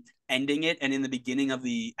of him ending it. And in the beginning of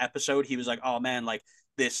the episode, he was like, oh man, like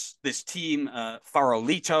this team,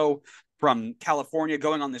 Farolito from California,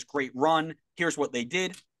 going on this great run. Here's what they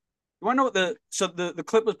did. You want to know what the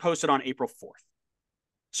clip was posted on April 4th.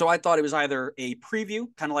 So I thought it was either a preview,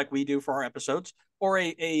 kind of like we do for our episodes, or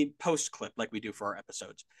a post clip like we do for our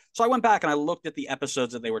episodes. So I went back and I looked at the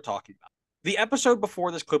episodes that they were talking about. The episode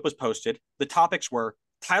before this clip was posted, the topics were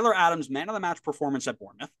Tyler Adams' man of the match performance at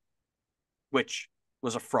Bournemouth, which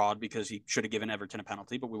was a fraud because he should have given Everton a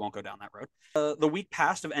penalty, but we won't go down that road. The week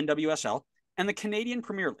past of NWSL and the Canadian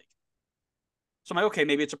Premier League. So I'm like, okay,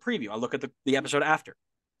 maybe it's a preview. I look at the episode after.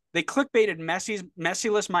 They clickbaited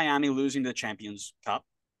Messi-less Miami losing to the Champions Cup,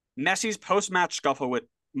 Messi's post-match scuffle with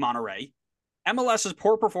Monterrey, MLS's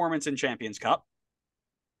poor performance in Champions Cup,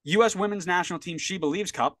 U.S. women's national team She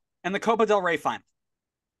Believes Cup, and the Copa del Rey final.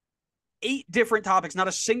 8 different topics, not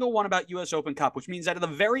a single one about U.S. Open Cup, which means that at the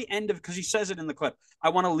very end of, because he says it in the clip, I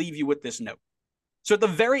want to leave you with this note. So at the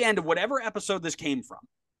very end of whatever episode this came from,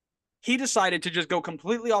 he decided to just go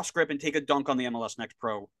completely off script and take a dunk on the MLS Next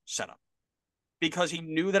Pro setup, because he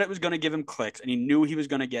knew that it was going to give him clicks and he knew he was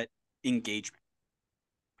going to get engagement.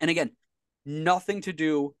 And again, nothing to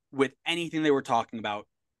do with anything they were talking about,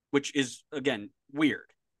 which is, again,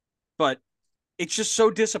 weird. But it's just so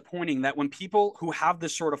disappointing that when people who have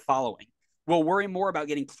this sort of following will worry more about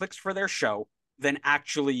getting clicks for their show than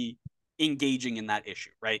actually engaging in that issue,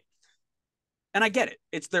 right? And I get it.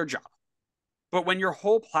 It's their job. But when your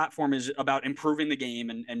whole platform is about improving the game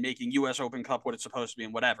and making US Open Cup what it's supposed to be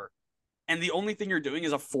and whatever, and the only thing you're doing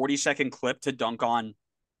is a 40-second clip to dunk on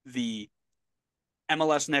the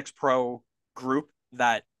MLS Next Pro group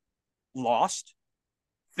that lost,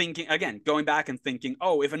 thinking again, going back and thinking,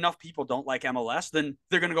 oh, if enough people don't like MLS, then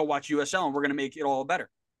they're going to go watch USL and we're going to make it all better.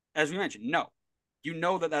 As we mentioned, no, you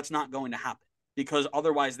know that that's not going to happen because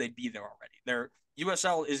otherwise they'd be there already. Their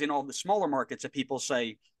USL is in all the smaller markets that people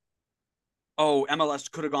say, oh,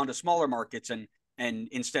 MLS could have gone to smaller markets and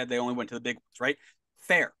instead they only went to the big ones, right?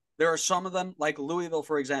 Fair. There are some of them, like Louisville,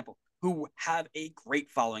 for example, who have a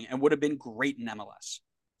great following and would have been great in MLS.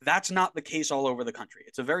 That's not the case all over the country.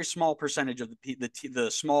 It's a very small percentage of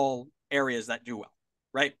the small areas that do well,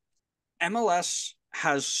 right? MLS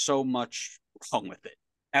has so much wrong with it.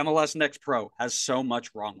 MLS Next Pro has so much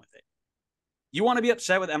wrong with it. You want to be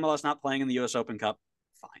upset with MLS not playing in the US Open Cup?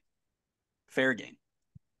 Fine. Fair game.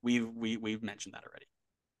 We've mentioned that already.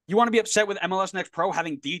 You want to be upset with MLS Next Pro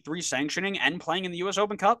having D3 sanctioning and playing in the US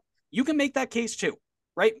Open Cup? You can make that case too,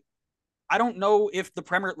 right? I don't know if the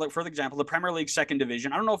Premier, like for example, the Premier League second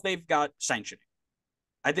division, I don't know if they've got sanctioning.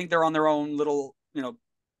 I think they're on their own little,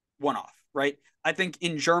 one off, right? I think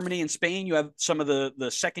in Germany and Spain, you have some of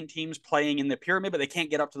the second teams playing in the pyramid, but they can't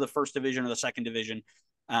get up to the first division or the second division,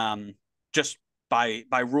 just by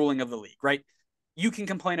ruling of the league, right? You can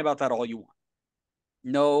complain about that all you want.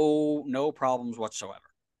 No problems whatsoever,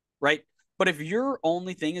 right? But if your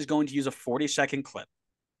only thing is going to use a 40-second clip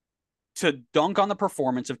to dunk on the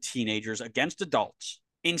performance of teenagers against adults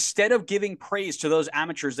instead of giving praise to those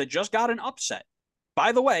amateurs that just got an upset.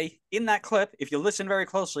 By the way, in that clip, if you listen very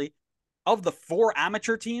closely, of the 4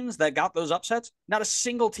 amateur teams that got those upsets, not a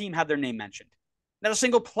single team had their name mentioned. Not a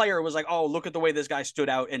single player was like, oh, look at the way this guy stood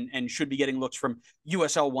out and should be getting looks from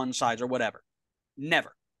USL 1 sides or whatever.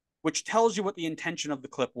 Never. Which tells you what the intention of the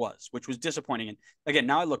clip was, which was disappointing. And again,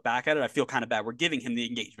 now I look back at it, I feel kind of bad. We're giving him the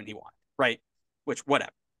engagement he wanted, right? Which,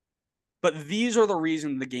 whatever. But these are the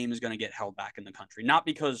reason the game is going to get held back in the country, not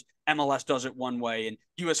because MLS does it one way and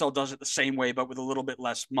USL does it the same way, but with a little bit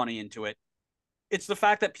less money into it. It's the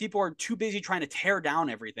fact that people are too busy trying to tear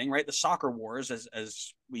down everything, right? The soccer wars,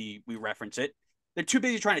 as we reference it, they're too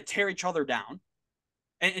busy trying to tear each other down.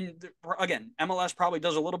 And again, MLS probably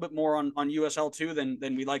does a little bit more on USL too than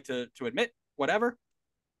we like to admit, whatever.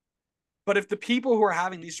 But if the people who are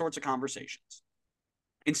having these sorts of conversations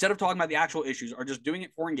instead of talking about the actual issues, are just doing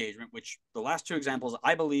it for engagement, which the last 2 examples,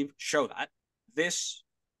 I believe, show that this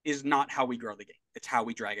is not how we grow the game. It's how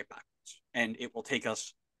we drag it backwards. And it will take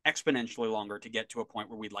us exponentially longer to get to a point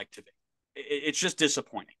where we'd like to be. It's just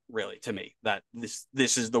disappointing, really, to me, that this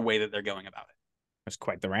is the way that they're going about it. That's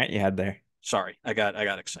quite the rant you had there. Sorry, I got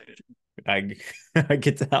excited. I I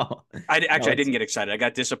could tell. I didn't get excited. I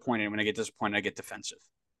got disappointed. When I get disappointed, I get defensive.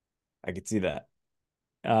 I could see that.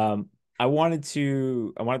 I wanted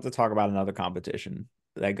to talk about another competition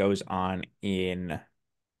that goes on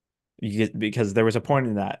because there was a point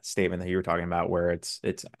in that statement that you were talking about where it's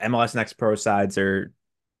MLS Next Pro sides are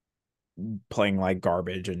playing like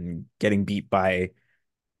garbage and getting beat by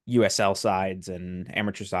USL sides and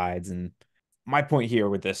amateur sides. And my point here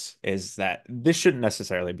with this is that this shouldn't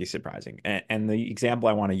necessarily be surprising. And the example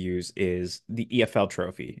I want to use is the EFL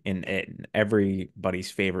Trophy in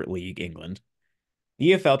everybody's favorite league, England.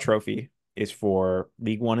 The EFL Trophy is for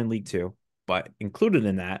League One and League Two, but included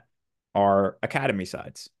in that are academy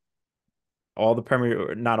sides. Not all the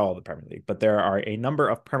Premier League, but there are a number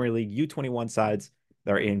of Premier League U21 sides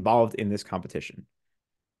that are involved in this competition.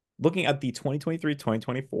 Looking at the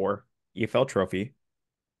 2023-2024 EFL Trophy,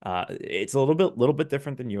 it's a little bit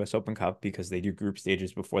different than US Open Cup because they do group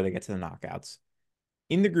stages before they get to the knockouts.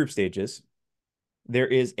 In the group stages, there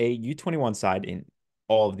is a U21 side in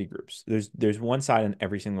all of the groups. There's one side in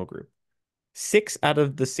every single group. 6 out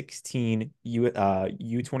of the 16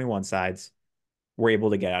 U21 sides were able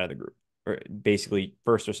to get out of the group, or basically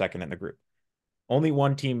first or second in the group. Only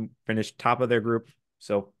one team finished top of their group,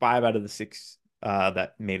 so 5 out of the 6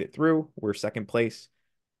 that made it through were second place,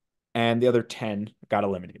 and the other 10 got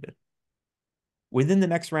eliminated. Within the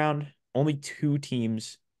next round, only 2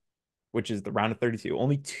 teams, which is the round of 32,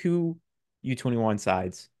 only 2 U21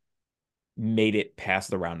 sides made it past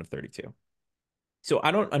the round of 32. So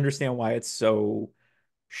I don't understand why it's so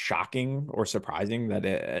shocking or surprising that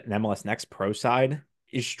an MLS Next Pro side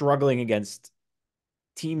is struggling against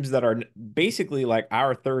teams that are basically like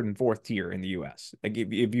our 3rd and 4th tier in the US. Like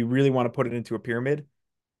if you really want to put it into a pyramid,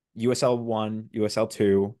 USL 1, USL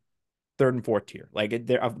 2, 3rd and 4th tier. Like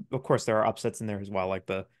there, of course, there are upsets in there as well. Like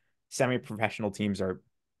the semi-professional teams are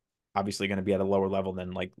obviously going to be at a lower level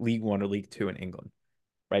than like League 1 or League 2 in England,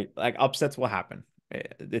 right? Like upsets will happen.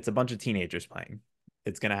 It's a bunch of teenagers playing.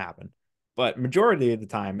 It's going to happen. But majority of the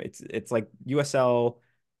time, it's like USL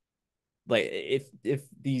Like if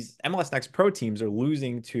these MLS Next Pro teams are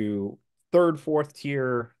losing to third, fourth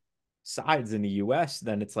tier sides in the US,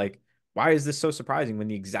 then it's like, why is this so surprising when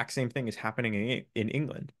the exact same thing is happening in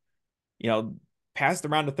England? You know, past the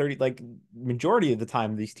round of 30, like majority of the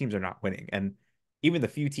time, these teams are not winning. And even the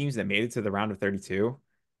few teams that made it to the round of 32,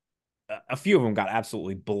 a few of them got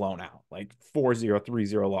absolutely blown out, like 4-0,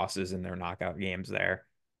 3-0 losses in their knockout games there.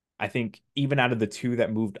 I think even out of the two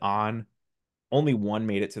that moved on, only one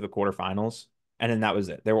made it to the quarterfinals, and then that was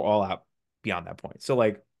it. They were all out beyond that point. So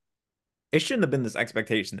like it shouldn't have been this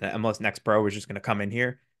expectation that MLS Next Pro was just going to come in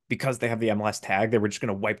here because they have the MLS tag. They were just going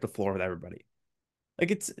to wipe the floor with everybody.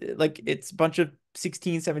 It's a bunch of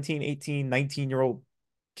 16, 17, 18, 19-year-old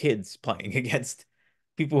kids playing against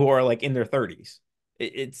people who are like in their 30s.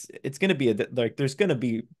 It's going to be like there's going to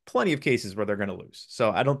be plenty of cases where they're going to lose.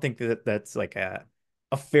 So I don't think that that's like a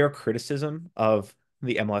fair criticism of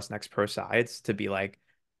the MLS Next Pro sides to be like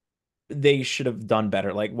they should have done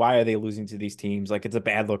better. Like why are they losing to these teams? Like it's a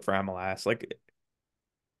bad look for MLS. Like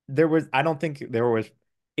I don't think there was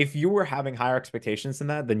if you were having higher expectations than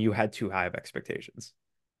that, then you had too high of expectations.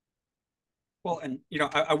 Well, and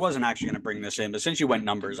I wasn't actually going to bring this in, but since you went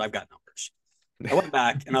numbers, I've got numbers. I went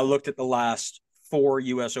back and I looked at the last 4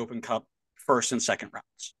 U.S. Open Cup first and second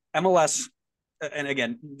rounds. MLS, and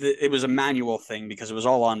again, it was a manual thing because it was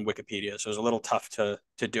all on Wikipedia, so it was a little tough to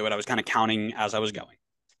do it. I was kind of counting as I was going.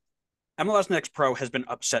 MLS Next Pro has been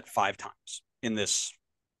upset 5 times in this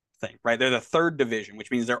thing, right? They're the third division,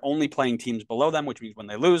 which means they're only playing teams below them, which means when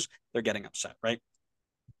they lose, they're getting upset, right?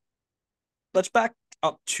 Let's back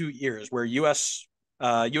up 2 years where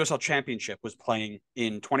USL Championship was playing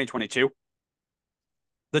in 2022.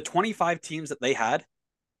 The 25 teams that they had,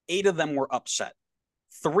 8 of them were upset.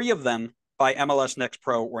 3 of them by MLS Next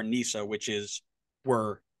Pro or NISA,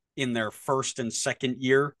 were in their first and second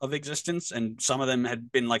year of existence, and some of them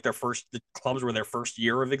had been like the clubs were their first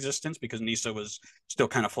year of existence because NISA was still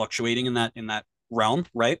kind of fluctuating in that realm,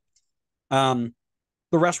 right? The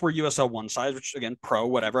rest were USL one sides, which again, pro,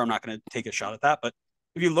 whatever. I'm not going to take a shot at that, but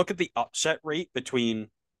if you look at the upset rate between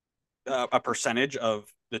a percentage of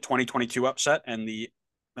the 2022 upset and the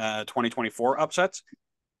 2024 upsets,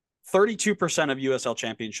 32% of USL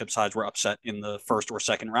Championship sides were upset in the first or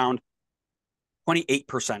second round.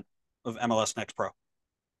 28% of MLS Next Pro.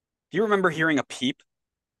 Do you remember hearing a peep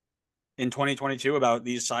in 2022 about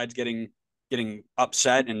these sides getting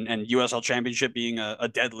upset and USL Championship being a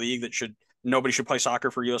dead league that nobody should play soccer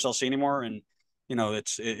for USLC anymore? And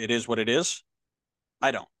it is what it is. I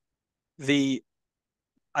don't. The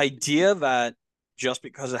idea that just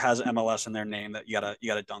because it has MLS in their name that you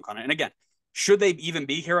gotta dunk on it. And again, should they even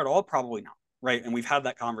be here at all? Probably not, right? And we've had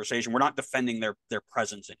that conversation. We're not defending their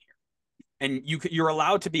presence in here. And you're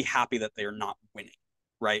allowed to be happy that they are not winning,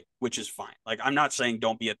 right? Which is fine. Like I'm not saying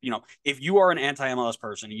don't be if you are an anti-MLS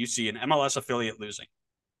person and you see an MLS affiliate losing,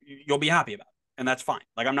 you'll be happy about it, and that's fine.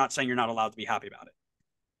 Like I'm not saying you're not allowed to be happy about it,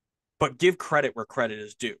 but give credit where credit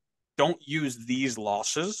is due. Don't use these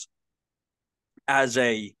losses as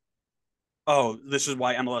this is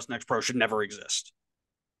why MLS Next Pro should never exist.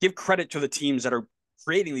 Give credit to the teams that are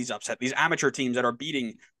creating these upset, these amateur teams that are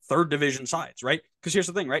beating third division sides, right? Because here's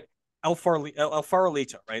the thing, right? El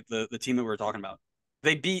Farolito, right? The team that we were talking about,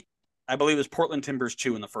 they beat, I believe it was Portland Timbers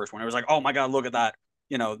 2 in the first one. It was like, oh my God, look at that.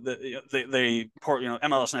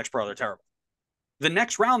 MLS Next Pro, they're terrible. The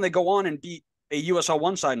next round, they go on and beat a USL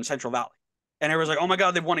 1 side in Central Valley. And everyone's like, oh my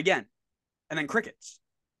God, they've won again. And then crickets,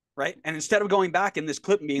 right? And instead of going back in this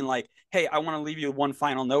clip and being like, hey, I want to leave you with one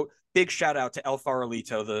final note, big shout out to El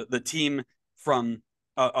Farolito, the team from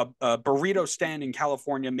a burrito stand in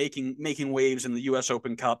California making waves in the U.S.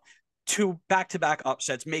 Open Cup, 2 back-to-back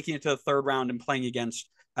upsets, making it to the third round and playing against,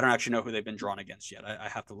 I don't actually know who they've been drawn against yet. I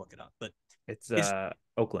have to look it up. But it's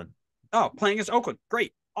Oakland. Oh, playing against Oakland.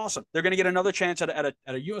 Great. Awesome. They're going to get another chance at a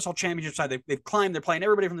USL Championship side. They've climbed. They're playing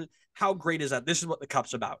everybody from how great is that? This is what the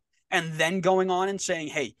Cup's about. And then going on and saying,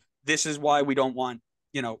 hey, this is why we don't want,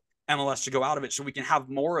 MLS to go out of it so we can have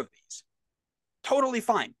more of these. Totally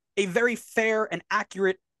fine. A very fair and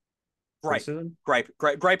accurate gripe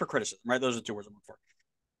or criticism, right? Those are the 2 words I'm looking for.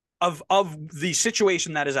 Of the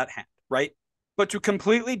situation that is at hand, right? But to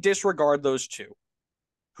completely disregard those 2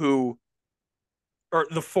 or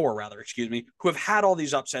the 4 rather, excuse me, who have had all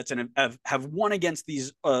these upsets and have won against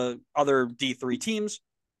these other D3 teams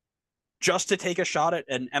just to take a shot at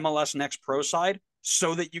an MLS Next Pro side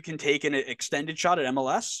so that you can take an extended shot at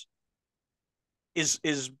MLS is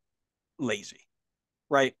lazy,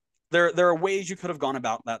 right? There are ways you could have gone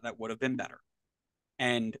about that would have been better.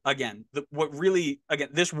 And again,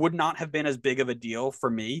 this would not have been as big of a deal for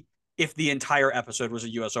me if the entire episode was a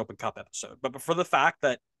US Open Cup episode. But for the fact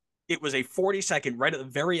that it was a 40-second right at the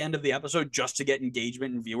very end of the episode just to get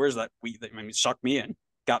engagement and viewers that sucked me in,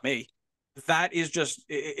 got me. That is just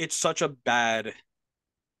it's such a bad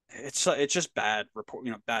it's just bad report,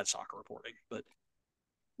 bad soccer reporting, but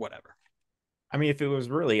whatever. I mean, if it was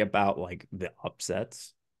really about like the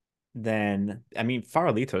upsets, then I mean,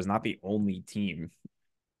 Farolito is not the only team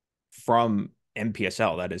from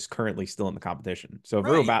MPSL that is currently still in the competition. So if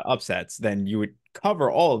we're Right. about upsets, then you would cover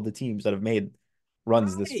all of the teams that have made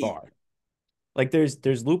runs this Right. far. Like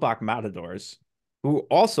there's Lubbock Matadors who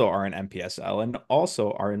also are in MPSL and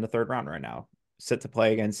also are in the third round right now, set to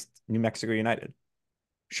play against New Mexico United.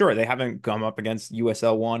 Sure, they haven't come up against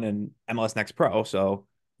USL1 and MLS Next Pro, so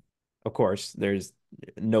of course there's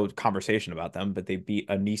no conversation about them, but they beat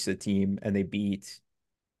a NISA team and they beat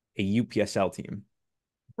a UPSL team.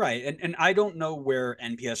 Right. And I don't know where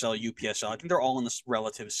NPSL, UPSL, I think they're all in this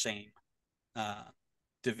relative same uh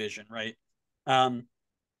division, right? Um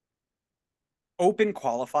Open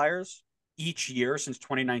qualifiers each year since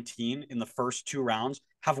 2019 in the first two rounds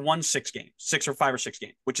have won 6 games, 6 or 5 or 6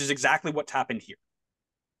 games, which is exactly what's happened here.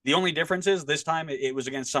 The only difference is this time it was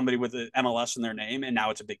against somebody with an MLS in their name, and now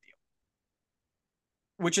it's a big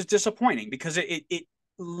deal, which is disappointing because it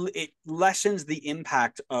lessens the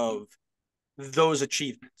impact of those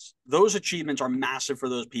achievements. Those achievements are massive for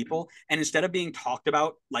those people, and instead of being talked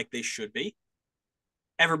about like they should be,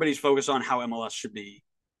 everybody's focused on how MLS should be,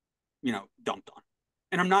 dumped on.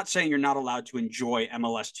 And I'm not saying you're not allowed to enjoy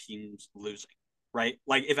MLS teams losing, right?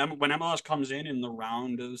 Like when MLS comes in the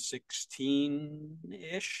round of 16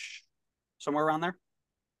 ish, somewhere around there,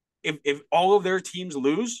 if all of their teams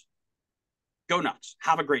lose, go nuts,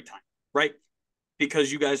 have a great time, right?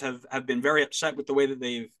 Because you guys have been very upset with the way that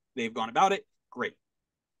they've gone about it. Great.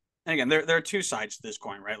 And again, there are two sides to this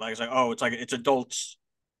coin, right? Like it's adults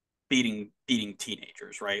beating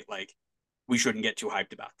teenagers, right? Like we shouldn't get too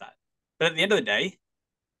hyped about that. But at the end of the day,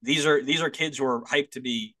 these are kids who are hyped to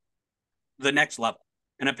be the next level.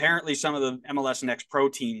 And apparently some of the MLS Next Pro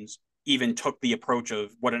teams even took the approach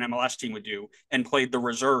of what an MLS team would do and played the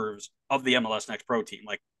reserves of the MLS Next Pro team.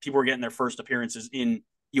 Like people were getting their first appearances in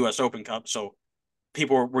US Open Cup, so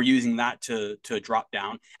people were using that to drop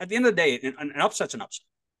down. At the end of the day, an upset's an upset,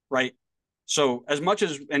 right? So as much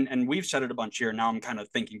as and we've said it a bunch here, now I'm kind of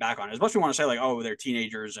thinking back on it. As much as we want to say like, oh, they're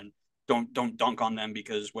teenagers and don't dunk on them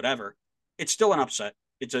because whatever, it's still an upset.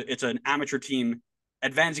 It's an amateur team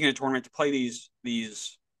advancing in a tournament to play these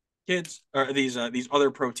kids or these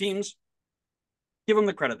other pro teams. Give them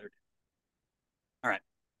the credit they're due. All right,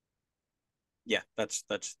 yeah, that's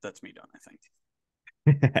me done. I think.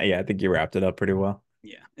 Yeah, I think you wrapped it up pretty well.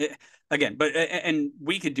 Yeah. Again, but and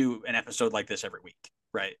we could do an episode like this every week,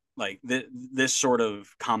 right? Like this sort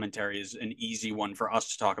of commentary is an easy one for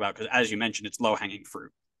us to talk about because, as you mentioned, it's low hanging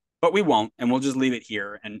fruit. But we won't, and we'll just leave it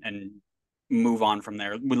here and move on from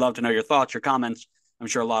there. We'd love to know your thoughts, your comments. I'm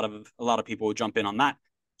sure a lot of people will jump in on that.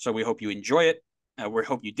 So we hope you enjoy it. We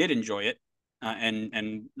hope you did enjoy it.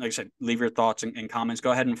 And like I said, leave your thoughts and comments.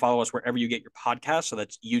 Go ahead and follow us wherever you get your podcasts. So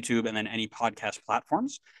that's YouTube and then any podcast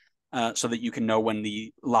platforms. So that you can know when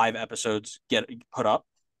the live episodes get put up.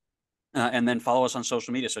 And then follow us on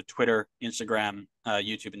social media. So Twitter, Instagram,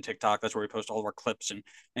 YouTube, and TikTok. That's where we post all of our clips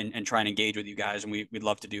and try and engage with you guys. And we'd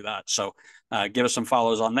love to do that. So give us some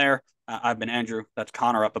follows on there. I've been Andrew. That's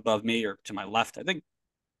Connor up above me or to my left. I think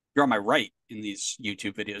you're on my right in these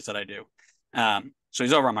YouTube videos that I do. So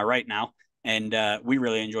he's over on my right now. And we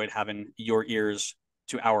really enjoyed having your ears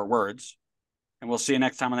to our words. And we'll see you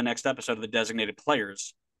next time on the next episode of the Designated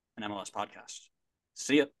Players, an MLS podcast.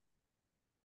 See ya.